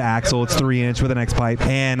dumps at the axle. It's 3-inch with an X pipe,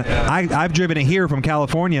 and I've driven it here from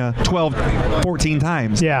California 14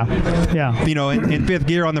 times. Yeah. In fifth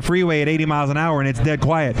gear on the freeway at 80 miles an hour, and it's dead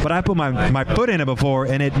quiet. But I put my foot in it before,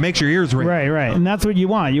 and it makes your ears ring. Right. And that's what you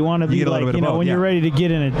want. You want to be like, when you're ready to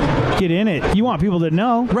get in it. You want people to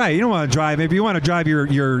know. Right. You don't want to drive. If you want to drive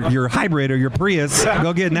your hybrid or your Prius,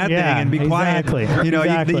 go get in that thing and be quiet.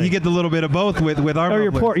 Exactly. You get the little bit of both with our.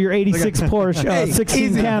 Or your 86 Porsche,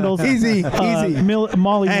 16 candles. Easy.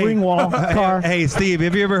 Molly Ringwall car. Hey, Steve,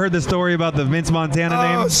 have you ever heard the story about the Vince Montana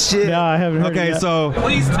name? Oh, shit. No, I haven't heard it yet. So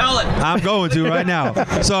please tell it. I'm going to right now.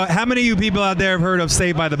 So how many of you people out there have heard of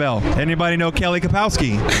Saved by the Bell? Anybody know Kelly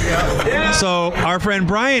Kapowski? Yeah. So our friend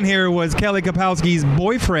Brian here was Kelly Kapowski's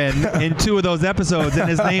boyfriend in 2 of those episodes, and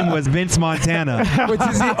his name was Vince Montana. Which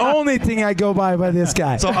is the only thing I go by this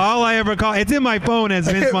guy. So all I ever call, it's in my phone as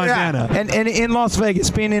Vince Montana. And in Las Vegas,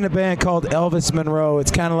 being in a band called Elvis Monroe,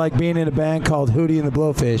 it's kind of like being in a band called Hootie and the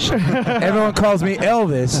Blowfish. Everyone calls me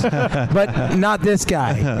Elvis, but not this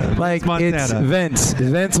guy. Like, it's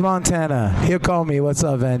Vince Montana. He'll call me. What's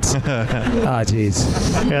up, Vince?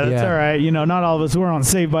 Jeez. Yeah, that's all right. You know, not all of us were on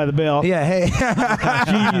Saved by the Bell. Yeah, hey.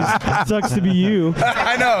 Jeez, sucks to be you.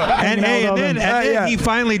 I know. And then he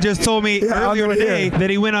finally just told me earlier today that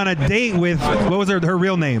he went on a date with, what was her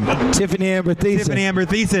real name? Tiffany Amber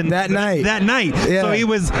Thiessen. That night. Yeah. So he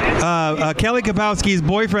was Kelly Kapowski's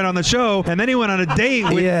boyfriend on the show, and then he went on a date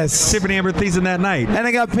with Tiffany Amber Thiessen that night. And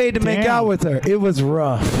I got paid to make out with her. It was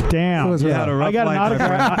rough. Damn. It was rough. I got an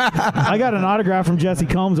autograph. I got an autograph from Jesse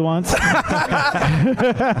Combs once. That's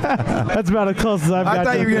about as close as I've got. I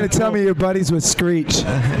thought you were going to tell me your buddies with Screech.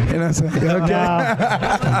 And I was like, okay.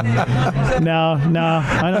 No.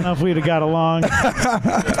 I don't know if we'd have got along.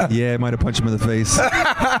 Yeah, I might have punched him in the face.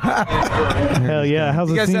 Hell yeah. How's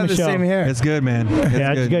you the guys have the show? same hair. It's good, man. It's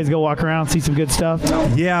Did you guys go walk around, see some good stuff?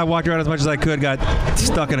 Yeah, I walked around as much as I could. Got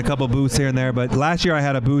stuck in a couple booths here and there. But last year I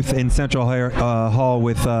had a booth in Central Hall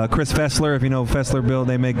with Chris Fessler. If you know Fessler Build,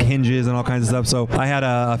 they make hinges and all kinds of stuff. So I had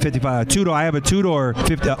a 55, a two-door. I have a two-door,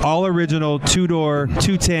 all original two-door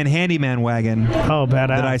 210 handyman wagon. Oh, badass.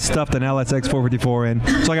 That I stuffed an LSX 454 in.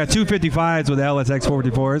 So I got two 55s with LSX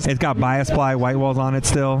 454s. It's got bias ply white walls on it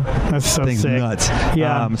still. That's so thing's sick. Nuts.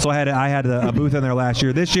 Yeah. So I had a booth in there last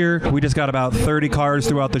year. This year we just got about 30 cars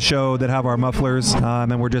throughout the show that have our mufflers,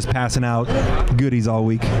 and we're just passing out goodies all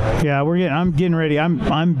week. Yeah, I'm getting ready. I'm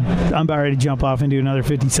about ready to jump off and do another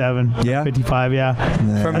 57. Yeah. 55.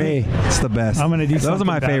 Yeah. For me, it's the best. I'm gonna do. Those are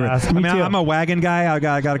my favorites. I mean, I'm a wagon guy. I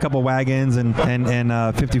got a couple wagons and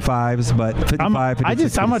 55s, but 55.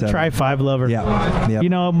 I'm a Tri-5 lover. Yeah. You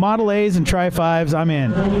know, Model A's and Tri-5s, I'm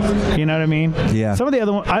in. You know what I mean? Yeah. Some of the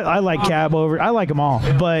other ones, I like cab over. I like them all.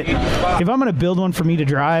 But if I'm going to build one for me to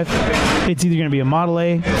drive, it's either going to be a Model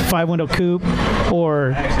A, 5-window coupe, or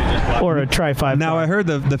a Tri-5. Now, I heard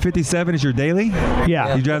the 57 is your daily?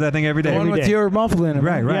 Yeah. You drive that thing every day? One with your muffler in it.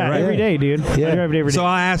 Right. Every day, dude. Yeah. I drive it every day. So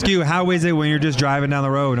I'll ask you, how is it when you're just driving down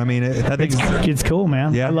the road? I mean, it's cool,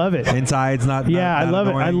 man. Yeah. I love it. Inside's not. Yeah, not I love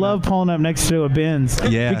annoying. it. I love pulling up next to a Benz.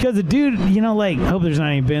 Yeah. Because the dude, you know, like, hope there's not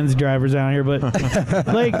any Benz drivers out here, but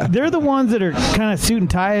like, they're the ones that are kind of suit and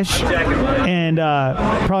tie-ish and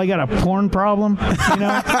probably got a porn problem, you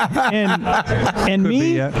know? and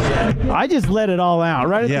me, I just let it all out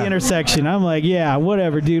right at the intersection. I'm like, yeah,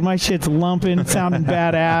 whatever, dude. My shit's lumping, sounding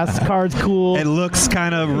badass. Car's cool. It looks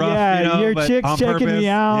kind of rough, yeah, you know, your but chick's on checking purpose. me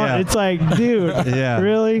out. Yeah. It's like, dude,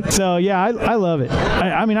 really? So, yeah, I love it.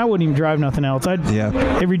 I mean, I wouldn't even drive nothing else.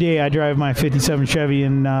 Every day I drive my 57 Chevy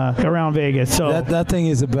in around Vegas. So that thing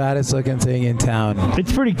is the baddest looking thing in town.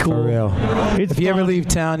 It's pretty cool. For real. It's if you ever leave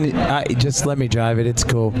town, just let me drive it. It's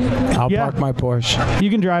cool. I'll park my Porsche. You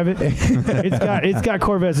can drive it. It's got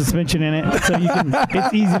Corvette suspension in it, so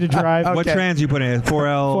it's easy to drive. Okay. What trans you put in?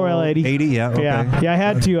 4L 80. Yeah. Okay. Yeah. I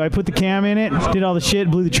had to. I put the cam in it, did all the shit,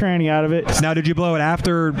 blew the tranny out of it. Now, did you blow it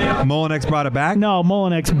after Molinex brought it back? No,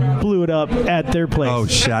 Molinex blew it up at their place. Oh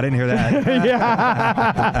shit! I didn't hear that.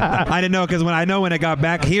 Yeah. I didn't know because when it got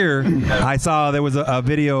back here, I saw there was a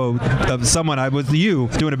video of someone. I was you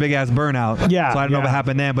doing a big ass burnout. Yeah. So I don't know what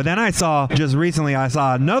happened then. But then I saw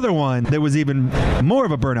another one that was even more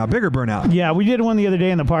of a burnout, bigger burnout. Yeah, we did one the other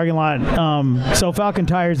day in the parking lot. So Falcon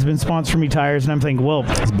Tires has been sponsoring me tires, and I'm thinking, well,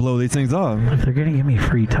 let's blow these things off. If they're gonna give me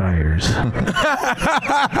free tires,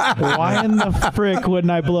 why in the frick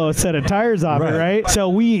wouldn't I blow a set of tires off it, right? So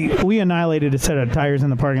we annihilated a set of tires in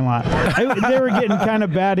the parking lot. They were getting kind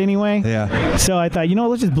of bad anyway. Yeah. So I thought,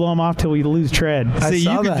 let's just blow them off till we lose tread. See,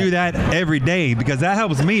 you can do that every day because that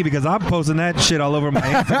helps me because I'm posting that shit all over my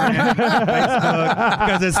Instagram, Facebook,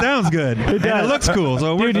 because it sounds good and it looks cool.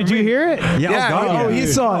 So dude, did you hear it? Yeah. You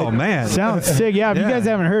saw it. Oh man, sounds sick. Yeah. If you guys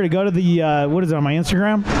haven't heard it, go to the what is it on my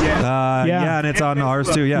Instagram? Yeah, and it's on ours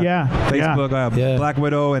too. Yeah. Facebook, Black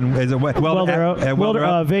Widow, and is it Welder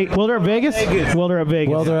up Vegas? Welder up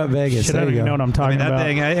Vegas. Welder up Vegas. Shit, I don't even know what I'm talking about. That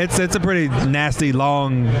thing, it's a pretty nasty,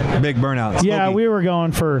 long, big burnout. Yeah, Smoky. we were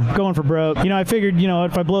going for broke. I figured,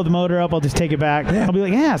 if I blow the motor up, I'll just take it back. I'll be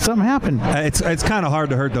like, something happened. It's kind of hard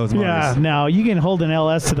to hurt those motors. Yeah, no, you can hold an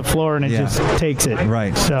LS to the floor and it just takes it.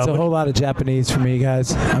 Right. So it's a whole lot of Japanese for me,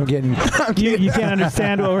 guys. I'm getting. You can't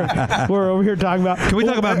understand what we're over here talking about. Can we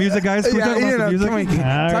talk about music, guys? Can we talk about some music? Can we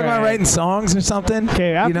talk about writing songs or something?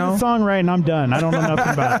 Okay, after the song writing, I'm done. I don't know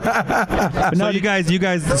nothing about it. So you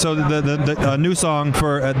guys. So the new song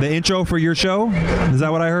for the intro for your show, is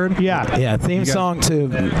that what I heard? Yeah. Theme song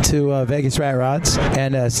to Vegas Rat Rods,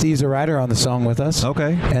 and Steve's a writer on the song with us.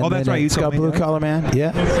 Okay. And that's right. It's called Blue Collar Man.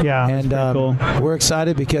 Yeah. And cool. We're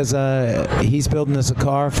excited because he's building us a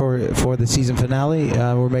car for the season finale.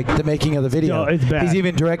 We're the making of the video. It's bad. He's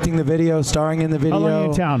even directing the video, starring in the video? How long are you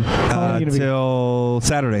in town? How long are you gonna be? Till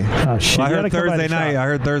Saturday. Oh, shit. Well, I You heard gotta come by Thursday the night. shop. I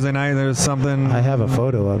heard Thursday night there's something. I have a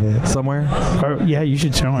photo of it somewhere. Yeah, you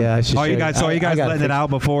should show him. Yeah, I should. Are you guys? So are you guys letting it out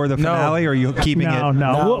before the finale, or are you keeping it? No.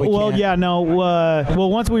 No, we Well, can't. yeah, no. Well,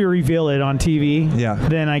 once we reveal it on TV,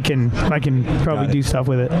 then I can probably do stuff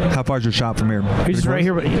with it. How far's your shop from here? It's just right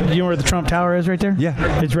here. But you know where the Trump Tower is right there?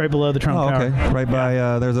 Yeah. It's right below the Trump Tower. Okay. Right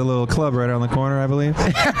by. There's a little club right around the corner, I believe.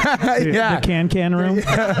 The Can room.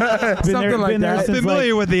 Something like that. Since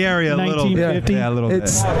Familiar with the area a little. 1950. Yeah, a little bit.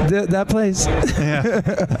 It's that place.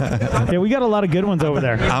 Yeah, we got a lot of good ones over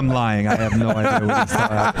there. I'm lying. I have no idea what he's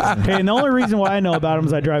talking about. Hey, and the only reason why I know about them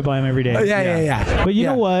is I drive by them every day. Yeah. But you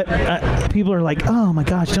know what? People are like, "Oh my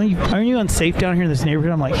gosh, aren't you unsafe down here in this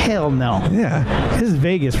neighborhood?" I'm like, "Hell no." Yeah. This is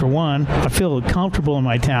Vegas for one. I feel comfortable in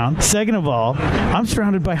my town. Second of all, I'm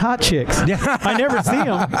surrounded by hot chicks. Yeah. I never see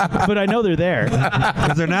them, but I know they're there.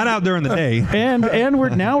 Because they're not out during the day. And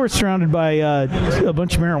we're surrounded by a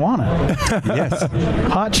bunch of marijuana. Yes.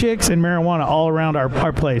 Hot chicks and marijuana all around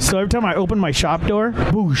our place. So every time I open my shop door,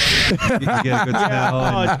 boosh. You can get a good smell.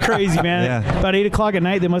 Oh, it's crazy, man. Yeah. About 8 o'clock at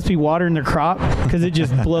night, they must be watering their crop because it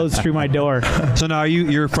just blows through my door. So now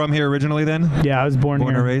you're from here originally then? Yeah, I was born here.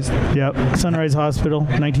 Born and raised? Yep. Sunrise Hospital,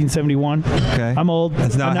 1971. Okay. I'm old.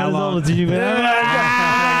 That's now I'm not how as long? old as you.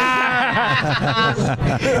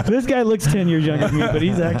 This guy looks 10 years younger than me, but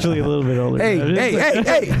he's actually a little bit older. Hey!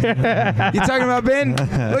 You talking about Ben?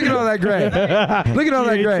 Look at all that gray. Look at all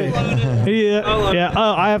that gray. Yeah.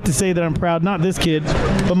 Oh, I have to say that I'm proud. Not this kid,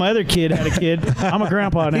 but my other kid had a kid. I'm a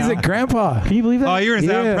grandpa now. He's a grandpa. Can you believe that? Oh, you're going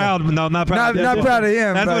to say I'm proud. No, not proud. Not proud of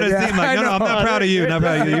him. That's what it seemed like. No, I'm not proud of you. Not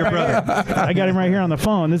proud of you. Your brother. I got him right here on the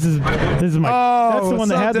phone. This is my. That's the one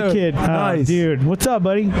that had the kid. Nice. Dude, what's up,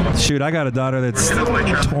 buddy? Shoot, I got a daughter that's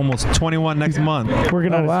almost 21 next month.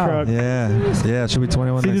 Working on his truck. Yeah, she'll be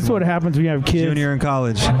 21 See, next this is what month. happens when you have kids. Junior in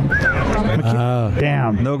college.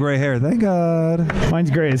 Damn. No gray hair. Thank God. Mine's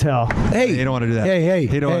gray as hell. Hey. You don't want to do that. Hey.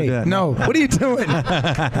 You don't want to do that. No. What are you doing?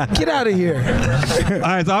 Get out of here. All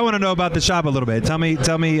right, so I want to know about the shop a little bit. Tell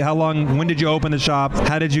me how long, when did you open the shop?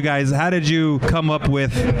 How did you come up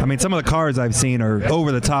with, I mean, some of the cars I've seen are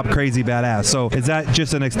over the top, crazy badass. So is that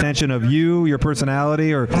just an extension of you, your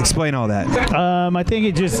personality, or explain all that? I think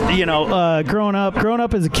it just, growing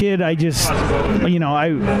up as a kid, I just,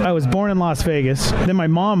 I was born in Las Vegas. Then my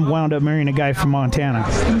mom wound up marrying a guy from Montana.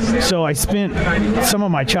 So I spent some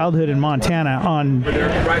of my childhood in Montana on,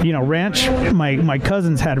 ranch. My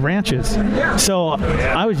cousins had ranches. So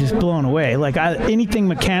I was just blown away. Like anything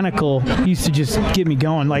mechanical used to just get me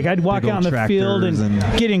going. Like I'd walk out in the field and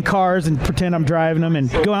get in cars and pretend I'm driving them and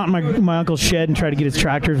go out in my uncle's shed and try to get his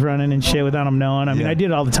tractors running and shit without him knowing. I mean, I did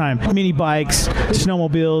it all the time. Mini bikes,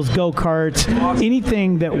 snowmobiles, go-karts,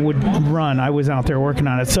 anything that would run, I was out there working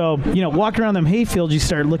on it. So, walking around them hayfields, you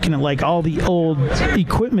start looking at like all the old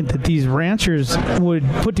equipment that these ranchers would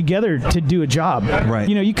put together to do a job. Right.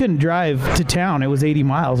 You couldn't drive to town. It was 80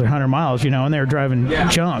 miles or 100 miles, and they were driving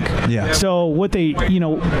junk. Yeah. So what they,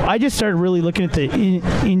 I just started really looking at the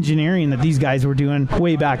engineering that these guys were doing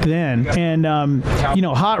way back then. And,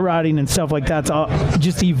 hot rodding and stuff like that's all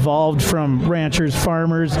just evolved from ranchers,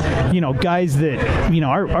 farmers, guys that,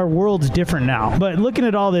 our world's different now. But looking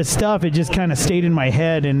at all this stuff, it just kind of stayed in my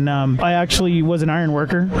head. And I actually was an iron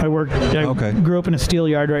worker. I grew up in a steel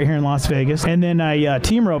yard right here in Las Vegas. And then I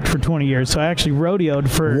team roped for 20 years. So I actually rodeoed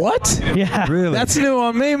for... What? Yeah. Really? That's new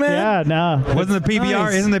on me, man. Yeah, no. Wasn't the PBR,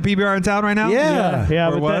 Nice. Isn't the PBR in town right now? Yeah. Yeah,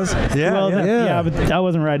 Or but was? Yeah, but I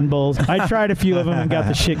wasn't riding bulls. I tried a few of them and got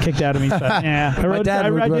the shit kicked out of me. So, yeah, My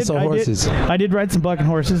dad would wrestle horses. I did ride some bucking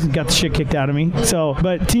horses and got the shit kicked out of me. So,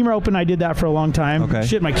 but team roping, I did that for a long time. Okay.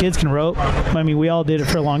 Shit, my kids can rope. I mean, we all did it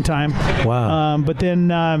for a long time. Wow. But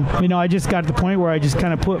then, I just got to the point where I just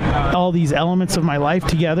kind of put all these elements of my life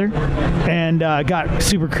together and got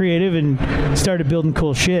super creative and started building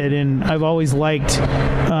cool shit. And I've always liked.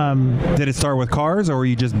 Did it start with cars, or were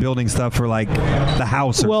you just building stuff for like the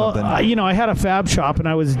house or something? I had a fab shop and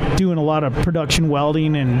I was doing a lot of production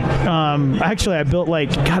welding and actually I built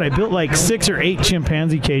like 6 or 8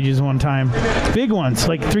 chimpanzee cages one time. Big ones,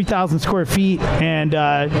 like 3,000 square feet, and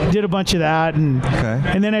did a bunch of that.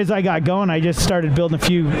 And then as I got going, I just started building a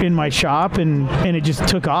few in my shop and it just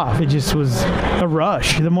took off. It just was a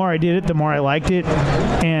rush. The more I did it, the more I liked it.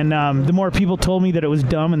 And the more people told me that it was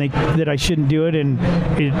dumb and that I shouldn't do it and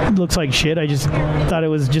it looks like shit, I just thought it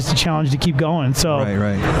was just a challenge to keep going. So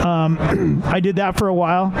I did that for a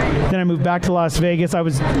while. Then I moved back to Las Vegas. I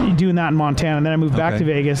was doing that in Montana. And then I moved back to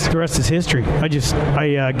Vegas. The rest is history.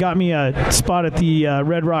 I got me a spot at the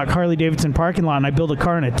Red Rock Harley Davidson parking lot and I built a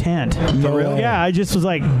car in a tent. No way. Yeah, I just was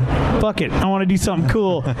like, fuck it, I want to do something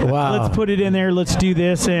cool. Wow. Let's put it in there. Let's do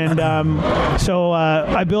this. And so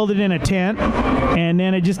I built it in a tent, and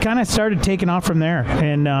then it just kind of started taking off from there.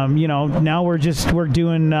 And now we're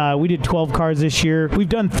doing. We did 12 cars this year. We've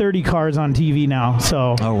done 30 cars on TV now.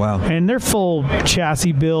 So. Oh wow. And they're full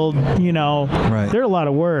chassis build. Right. They're a lot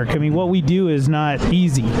of work. I mean, what we do is not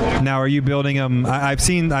easy. Now, are you building them? I've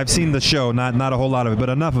seen the show, not a whole lot of it, but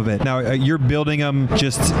enough of it. Now, you're building them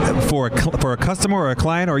just for a customer or a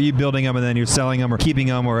client, or are you building them and then you're selling them or keeping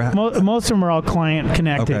them? Or most of them are all client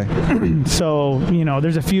connected. Okay. So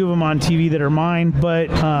there's a few of them on TV that are mine, but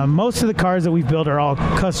most of the cars that we've built are all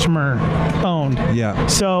customer owned. Yeah.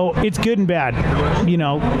 So it's good and bad.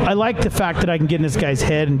 I like the fact that I can get in this guy's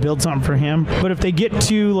head and build something for him, but if they get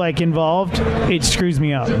too involved, it screws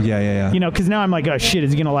me up. Yeah. Because now I'm like, oh shit,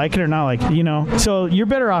 is he gonna like it or not like it? So you're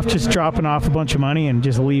better off just dropping off a bunch of money and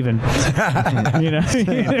just leaving. Have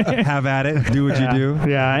at it. Do what you do.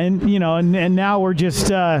 Yeah, and now we're just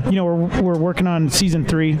we're working on season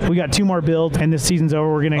 3. We got 2 more builds, and this season's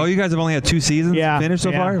over. We're gonna. Oh, you guys have only had 2 seasons finished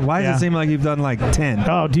so far? Why does it seem like you've done like 10?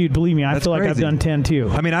 Oh, dude, believe me, I feel like I've done 10 too.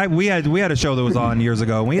 I mean, we had a show that was on years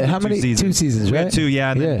ago. We had How many? 2 seasons, We right? had 2,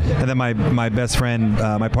 yeah. And then my best friend,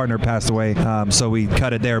 my partner, passed away, so we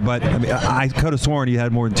cut it there. But I could have sworn you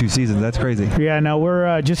had more than 2 seasons. That's crazy. Yeah, no,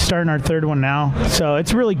 we're just starting our 3rd one now, so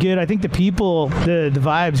it's really good. I think the people, the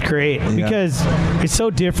vibe's great because it's so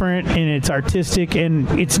different and it's artistic, and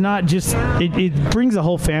it's not just it brings the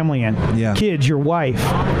whole family in. Yeah. Kids, your wife.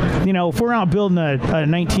 If we're out building a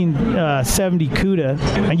 1970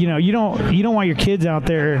 Cuda, you don't want your kids out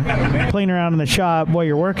there playing around in the shop while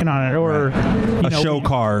you're working on it, or a show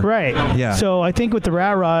car. Right. Yeah. So I think with the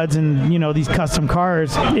rat rods and these custom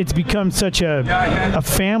cars, it's become such a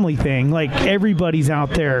family thing. Like everybody's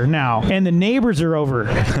out there now, and the neighbors are over,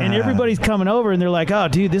 and everybody's coming over, and they're like, "Oh,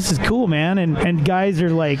 dude, this is cool, man." And guys are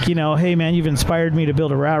like, "Hey, man, you've inspired me to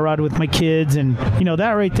build a rat rod with my kids," and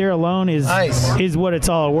that right there alone is what it's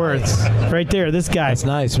all worth. Nice. Right there, this guy. That's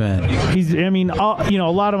nice, man.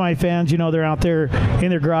 A lot of my fans, they're out there in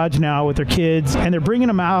their garage now with their kids, and they're bringing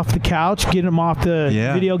them off the couch, getting them off the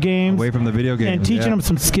video games, away from the video games, and teaching them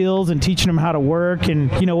some skills and teaching them how to work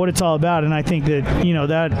and what it's all about. And I think that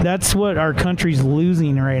that's what our country's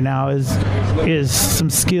losing right now is some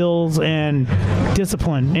skills and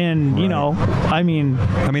discipline. And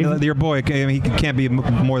your boy, he can't be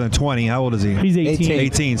more than 20. How old is he? He's 18.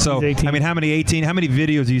 18. So 18. I mean, how many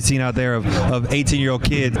videos have you seen out there of 18-year-old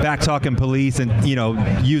kids back talking police and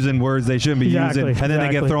using words they shouldn't be using, and then they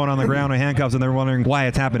get thrown on the ground in handcuffs and they're wondering why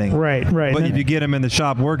it's happening. Right. But if you get them in the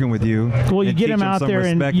shop working with you, you get them out some there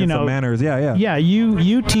respect and some manners. Yeah.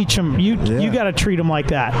 You teach them. You got to treat them like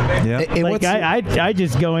that. Yeah. I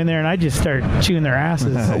just go in there and I just start chewing their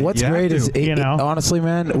asses. What's great is honestly,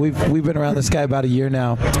 man, we've been around this guy about a year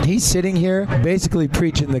now. He's sitting here basically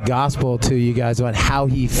preaching the gospel to you guys about how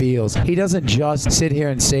he feels. He doesn't just sit here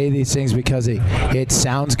and say these things because it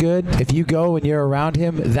sounds good. If you go and you're around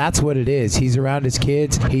him, that's what it is. He's around his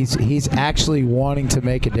kids. He's actually wanting to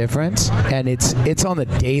make a difference, and it's on the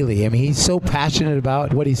daily. I mean, he's so passionate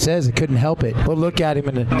about what he says, I couldn't help it. But look at him,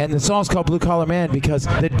 and the song's called Blue Collar Man because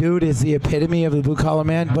the dude is the epitome of the blue collar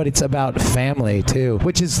man, but it's about family too,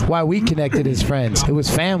 which is why we connected as friends. It was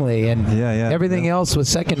family, and everything else was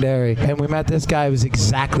secondary. And we met this guy who was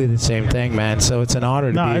exactly the same thing, man. So it's an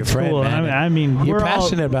honor to be your friend, cool. man. I mean, you're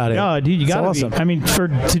passionate about it. Oh, dude, you gotta awesome. be. I mean,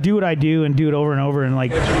 to do what I do and do it over and over,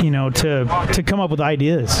 and to come up with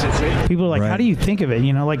ideas. People are like, how do you think of it?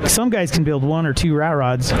 Like some guys can build 1 or 2 rat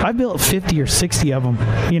rods. I've built 50 or 60 of them.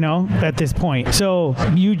 At this point. So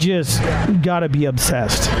you just gotta be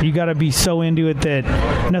obsessed. You gotta be so into it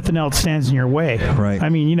that nothing else stands in your way. Right. I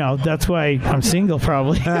mean, that's why I'm single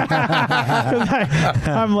probably.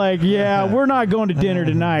 I'm like, we're not going to dinner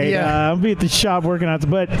tonight. I'll be at the shop working on it,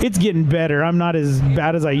 but it's getting better. I'm not as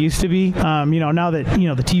bad as I used to be. Now that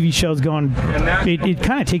the TV show's going, it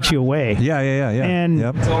kind of takes you away. Yeah. And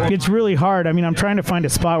it's really hard. I mean, I'm trying to find a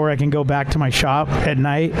spot where I can go back to my shop at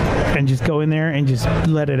night and just go in there and just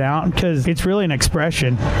let it out, because it's really an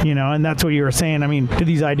expression, and that's what you were saying. I mean, do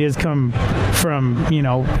these ideas come from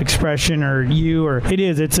expression or you, or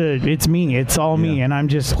it's me, it's all me, and I'm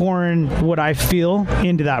just pouring what I feel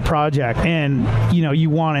into that project. And you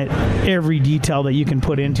want it, every detail that you can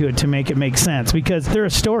put into it to make it make sense, because they're a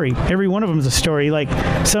story. Every one of them is a story. Like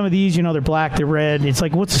some of these, they're black, they're red. It's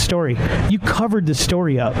like, what's the story? You covered the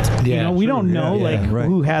story up. We don't know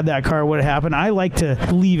who had that car, what happened. I like to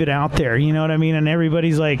leave it out there. You know what I mean? And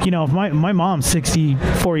everybody's like, if my mom's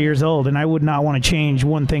 64 years old, and I would not want to change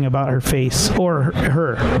one thing about her face or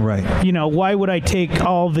her. Right. Why would I take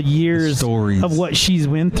all the years of what she's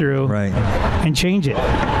been through, right? And change it.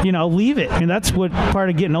 Leave it. And that's what part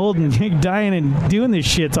of getting old and dying and doing this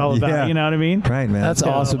shit's all about. Yeah. You know what I mean? Right, man. That's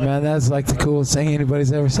awesome, man. That's like the coolest thing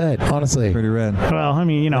anybody's ever said. Honestly, pretty rad. Well, I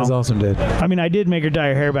mean, that's awesome, dude. I mean, I did make her dye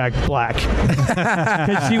her hair back black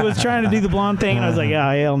because she was trying to do the blonde thing, and I was like,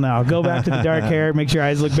 hell no, go back to the dark hair, makes your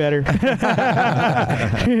eyes look better.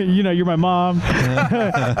 You're my mom.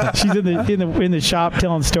 She's in the shop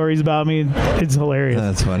telling stories about me. It's hilarious.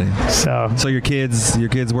 That's funny. So your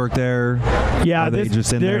kids work there? Yeah,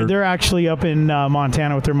 they're actually up in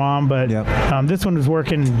Montana with their mom, but this one is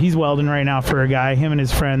working. He's welding right now for a guy. Him and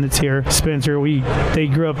his friend that's here, Spencer. They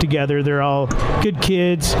grew up together. They're all good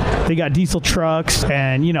kids. They got diesel trucks,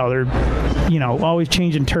 and they're always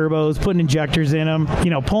changing turbos, putting injectors in them,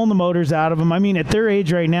 pulling the motors out of them. I mean, at their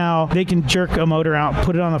age right now, they can jerk a motor out,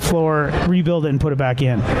 put it on the floor, rebuild it, and put it back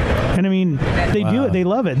in. And I mean, they do it. They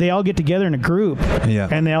love it. They all get together in a group,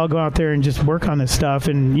 and they all go out there and just work on this stuff.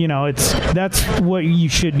 And that's what you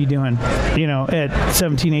should be doing. At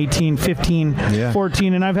 17, 18, 15,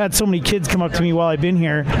 14. And I've had so many kids come up to me while I've been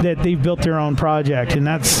here that they've built their own project, and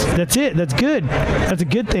that's it. That's good. That's a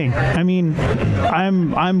good thing. I mean,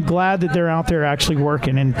 I'm glad that they're out there actually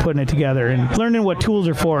working and putting it together and learning what tools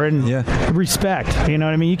are for and respect. You know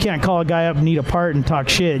what I mean? You can't call a guy up and need a part and talk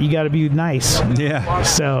shit. You got to be nice. Yeah.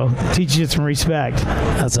 So teach you some respect.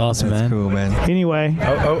 That's awesome, man. Cool, man. Anyway,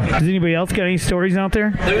 does anybody else got any stories out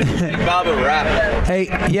there? Bob a rap. Hey,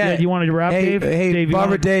 yeah. You wanted to rap, Dave? Hey,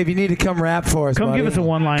 Dave, Dave, you need to come rap for us. Come buddy. give us a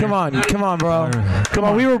one-liner. Come on, bro. Come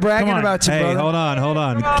on. We were bragging about you, Hey, brother. hold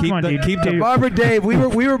on. Keep the Barbara Dave, we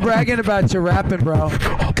were bragging about you rapping, bro.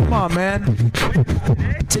 Come on, man.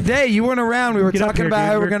 Today you weren't around. We were talking about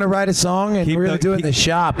how we were going to write a song and we're going to do it in the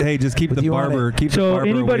shop. Hey, just keep the barber. So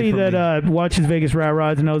anybody that watches Vegas Rat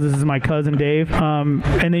Rods knows this is my cousin Dave,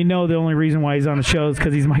 and they know the only reason why he's on the show is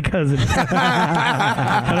because he's my cousin.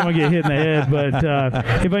 I don't want to get hit in the head,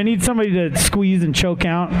 but if I need somebody to squeeze and choke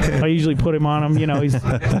out, I usually put him on him.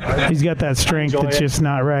 He's got that strength that's just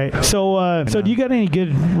not right. So do you got any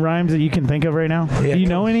good rhymes that you can think of right now? Yeah. Do you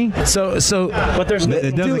know any? But there's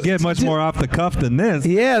it doesn't get much more off the cuff than this.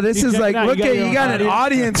 Yeah, this is like look at you got an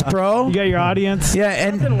audience, bro. You got your audience. Yeah,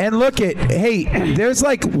 and look at there's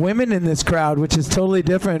like women in this crowd, which is totally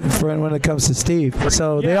different when it comes to Steve.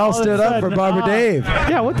 So they all stood up for Barbara Dave.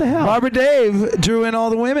 Yeah, what the hell? Barbara Dave drew in all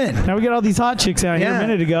the women. Now we got all these hot chicks out here a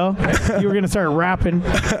minute ago. You were gonna start rapping.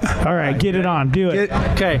 All right, get it on. Do it.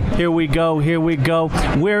 Okay, here we go.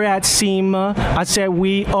 We're at SEMA. I said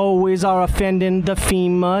we always are offending the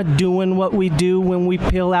FEMA, doing what we do when we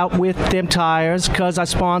peel out with them tires, cause our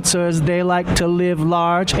sponsors, they like to live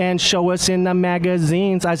large and show us in the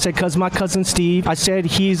magazines. I said, cause my cousin Steve, I said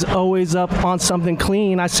he's always up on something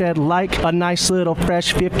clean. I said, like a nice little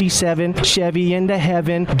fresh 57 Chevy into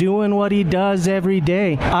heaven, doing what he does every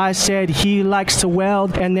day. I said he likes to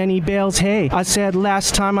weld and then he bales hay. I said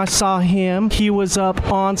last time I saw him, he was up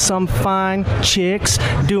on some fine chicks,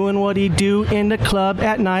 doing what he do in the club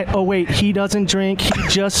at night. Oh wait, he doesn't drink, he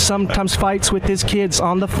just sometimes fights with his kids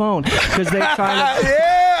on the phone because they trying to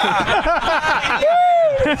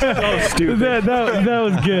So stupid. That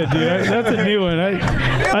was good, dude. That's a new one.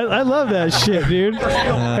 I love that shit, dude.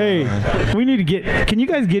 Hey, we need to get. Can you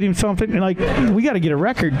guys get him something? Like, we got to get a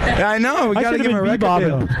record. I know. We got to give him a record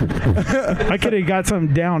deal. I could have got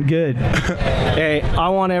something down good. Hey, I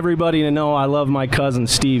want everybody to know I love my cousin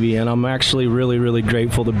Stevie, and I'm actually really, really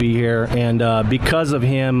grateful to be here. And because of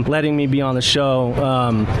him letting me be on the show,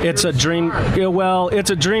 it's a dream. Well,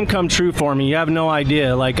 it's a dream come true for me. You have no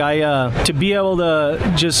idea. Like to be able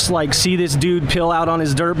to just like see this dude peel out on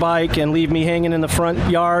his dirt bike and leave me hanging in the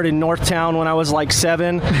front yard in Northtown when I was like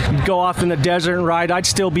 7, go off in the desert and ride, I'd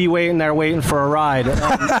still be waiting there waiting for a ride.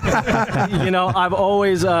 I've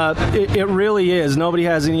always, it really is. Nobody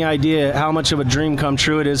has any idea how much of a dream come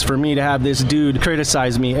true it is for me to have this dude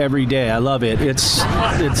criticize me every day. I love it. It's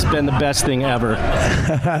been the best thing ever.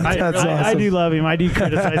 I do love him. I do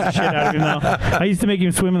criticize the shit out of him though. I used to make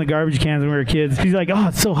him swim in the garbage cans when we were kids. He's like, oh,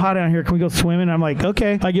 it's so hot out here. Can we go swimming? I'm like, okay.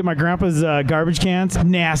 I get my grandpa's garbage cans,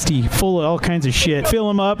 nasty, full of all kinds of shit. Fill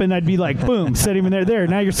them up, and I'd be like, boom, set him in there. There,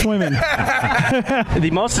 now you're swimming. The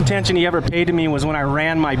most attention he ever paid to me was when I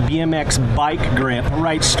ran my BMX bike grip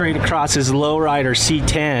right straight across his lowrider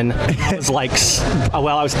C10. I was like, I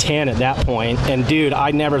was 10 at that point, and dude, I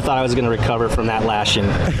never thought I was going to recover from that lashing.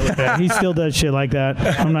 He still does shit like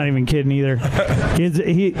that. I'm not even kidding either. Is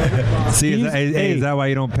that why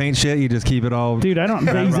you don't paint shit? You just keep it all. Dude, I don't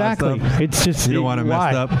exactly. It's just you don't want to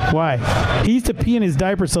messed up. Why? He used to pee in his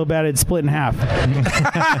diaper so bad it'd split in half.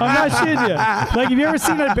 I'm not shitting you. Like, have you ever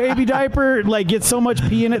seen a baby diaper like get so much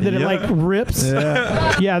pee in it that it like rips?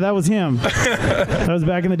 Yeah, that was him. That was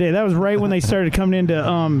back in the day. That was right when they started coming into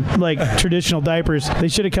like traditional diapers. They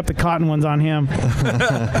should have kept the cotton ones on him.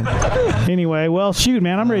 Anyway, well, shoot,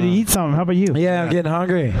 man, I'm ready to eat something. How about you? Yeah, I'm getting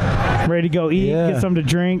hungry. Ready to go eat, get something to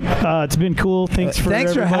drink. It's been cool. Thanks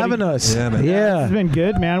for having us. Yeah, man. Yeah. It's been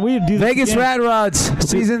good, man. We do this Vegas again. Rat Rods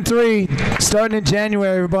season 3 starting in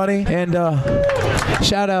January, everybody. And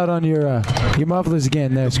shout out on your mufflers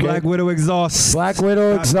again there, Skrape. Black Widow exhaust. Black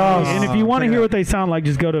Widow exhaust. And if you want to hear what they sound like,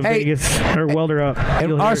 just go to Vegas or Welder Up.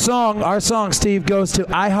 And our song, Steve, goes to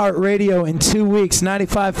iHeartRadio in 2 weeks.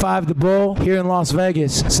 95.5 The Bull here in Las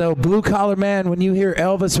Vegas. So blue collar man, when you hear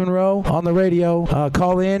Elvis Monroe on the radio,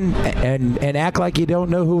 call in and act like you don't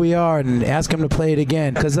know who we are and ask him to play it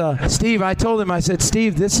again. Because Steve, I told him, I said,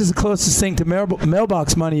 Steve, this is the closest thing to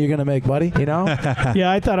mailbox money you're gonna make, buddy. You know?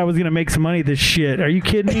 Yeah, I thought I was gonna make some money at this shit. Are you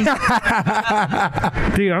kidding me?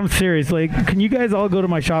 Dude, I'm serious. Like, can you guys all go to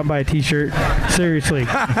my shop and buy a t-shirt? Seriously.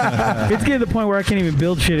 It's getting to the point where I can't even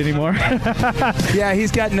build shit anymore. Yeah,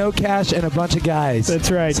 he's got no cash and a bunch of guys.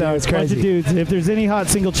 That's right. So it's crazy. Bunch of dudes. If there's any hot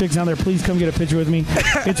single chicks down there, please come get a picture with me.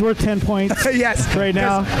 It's worth 10 points. Yes. Right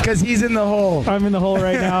now. Because he's in the hole. I'm in the hole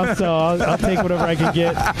right now, so I'll take whatever I can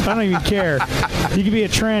get. I don't even care. You can be a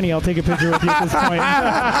tranny. I'll take a picture with you at this point.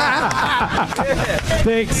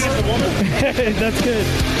 Thanks. That's good.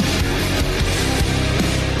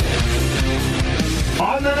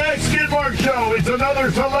 On the next Skidmark Show, it's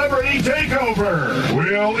another celebrity takeover.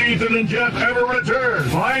 Will Ethan and Jeff ever return?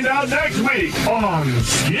 Find out next week on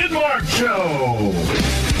Skidmark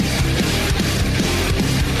Show.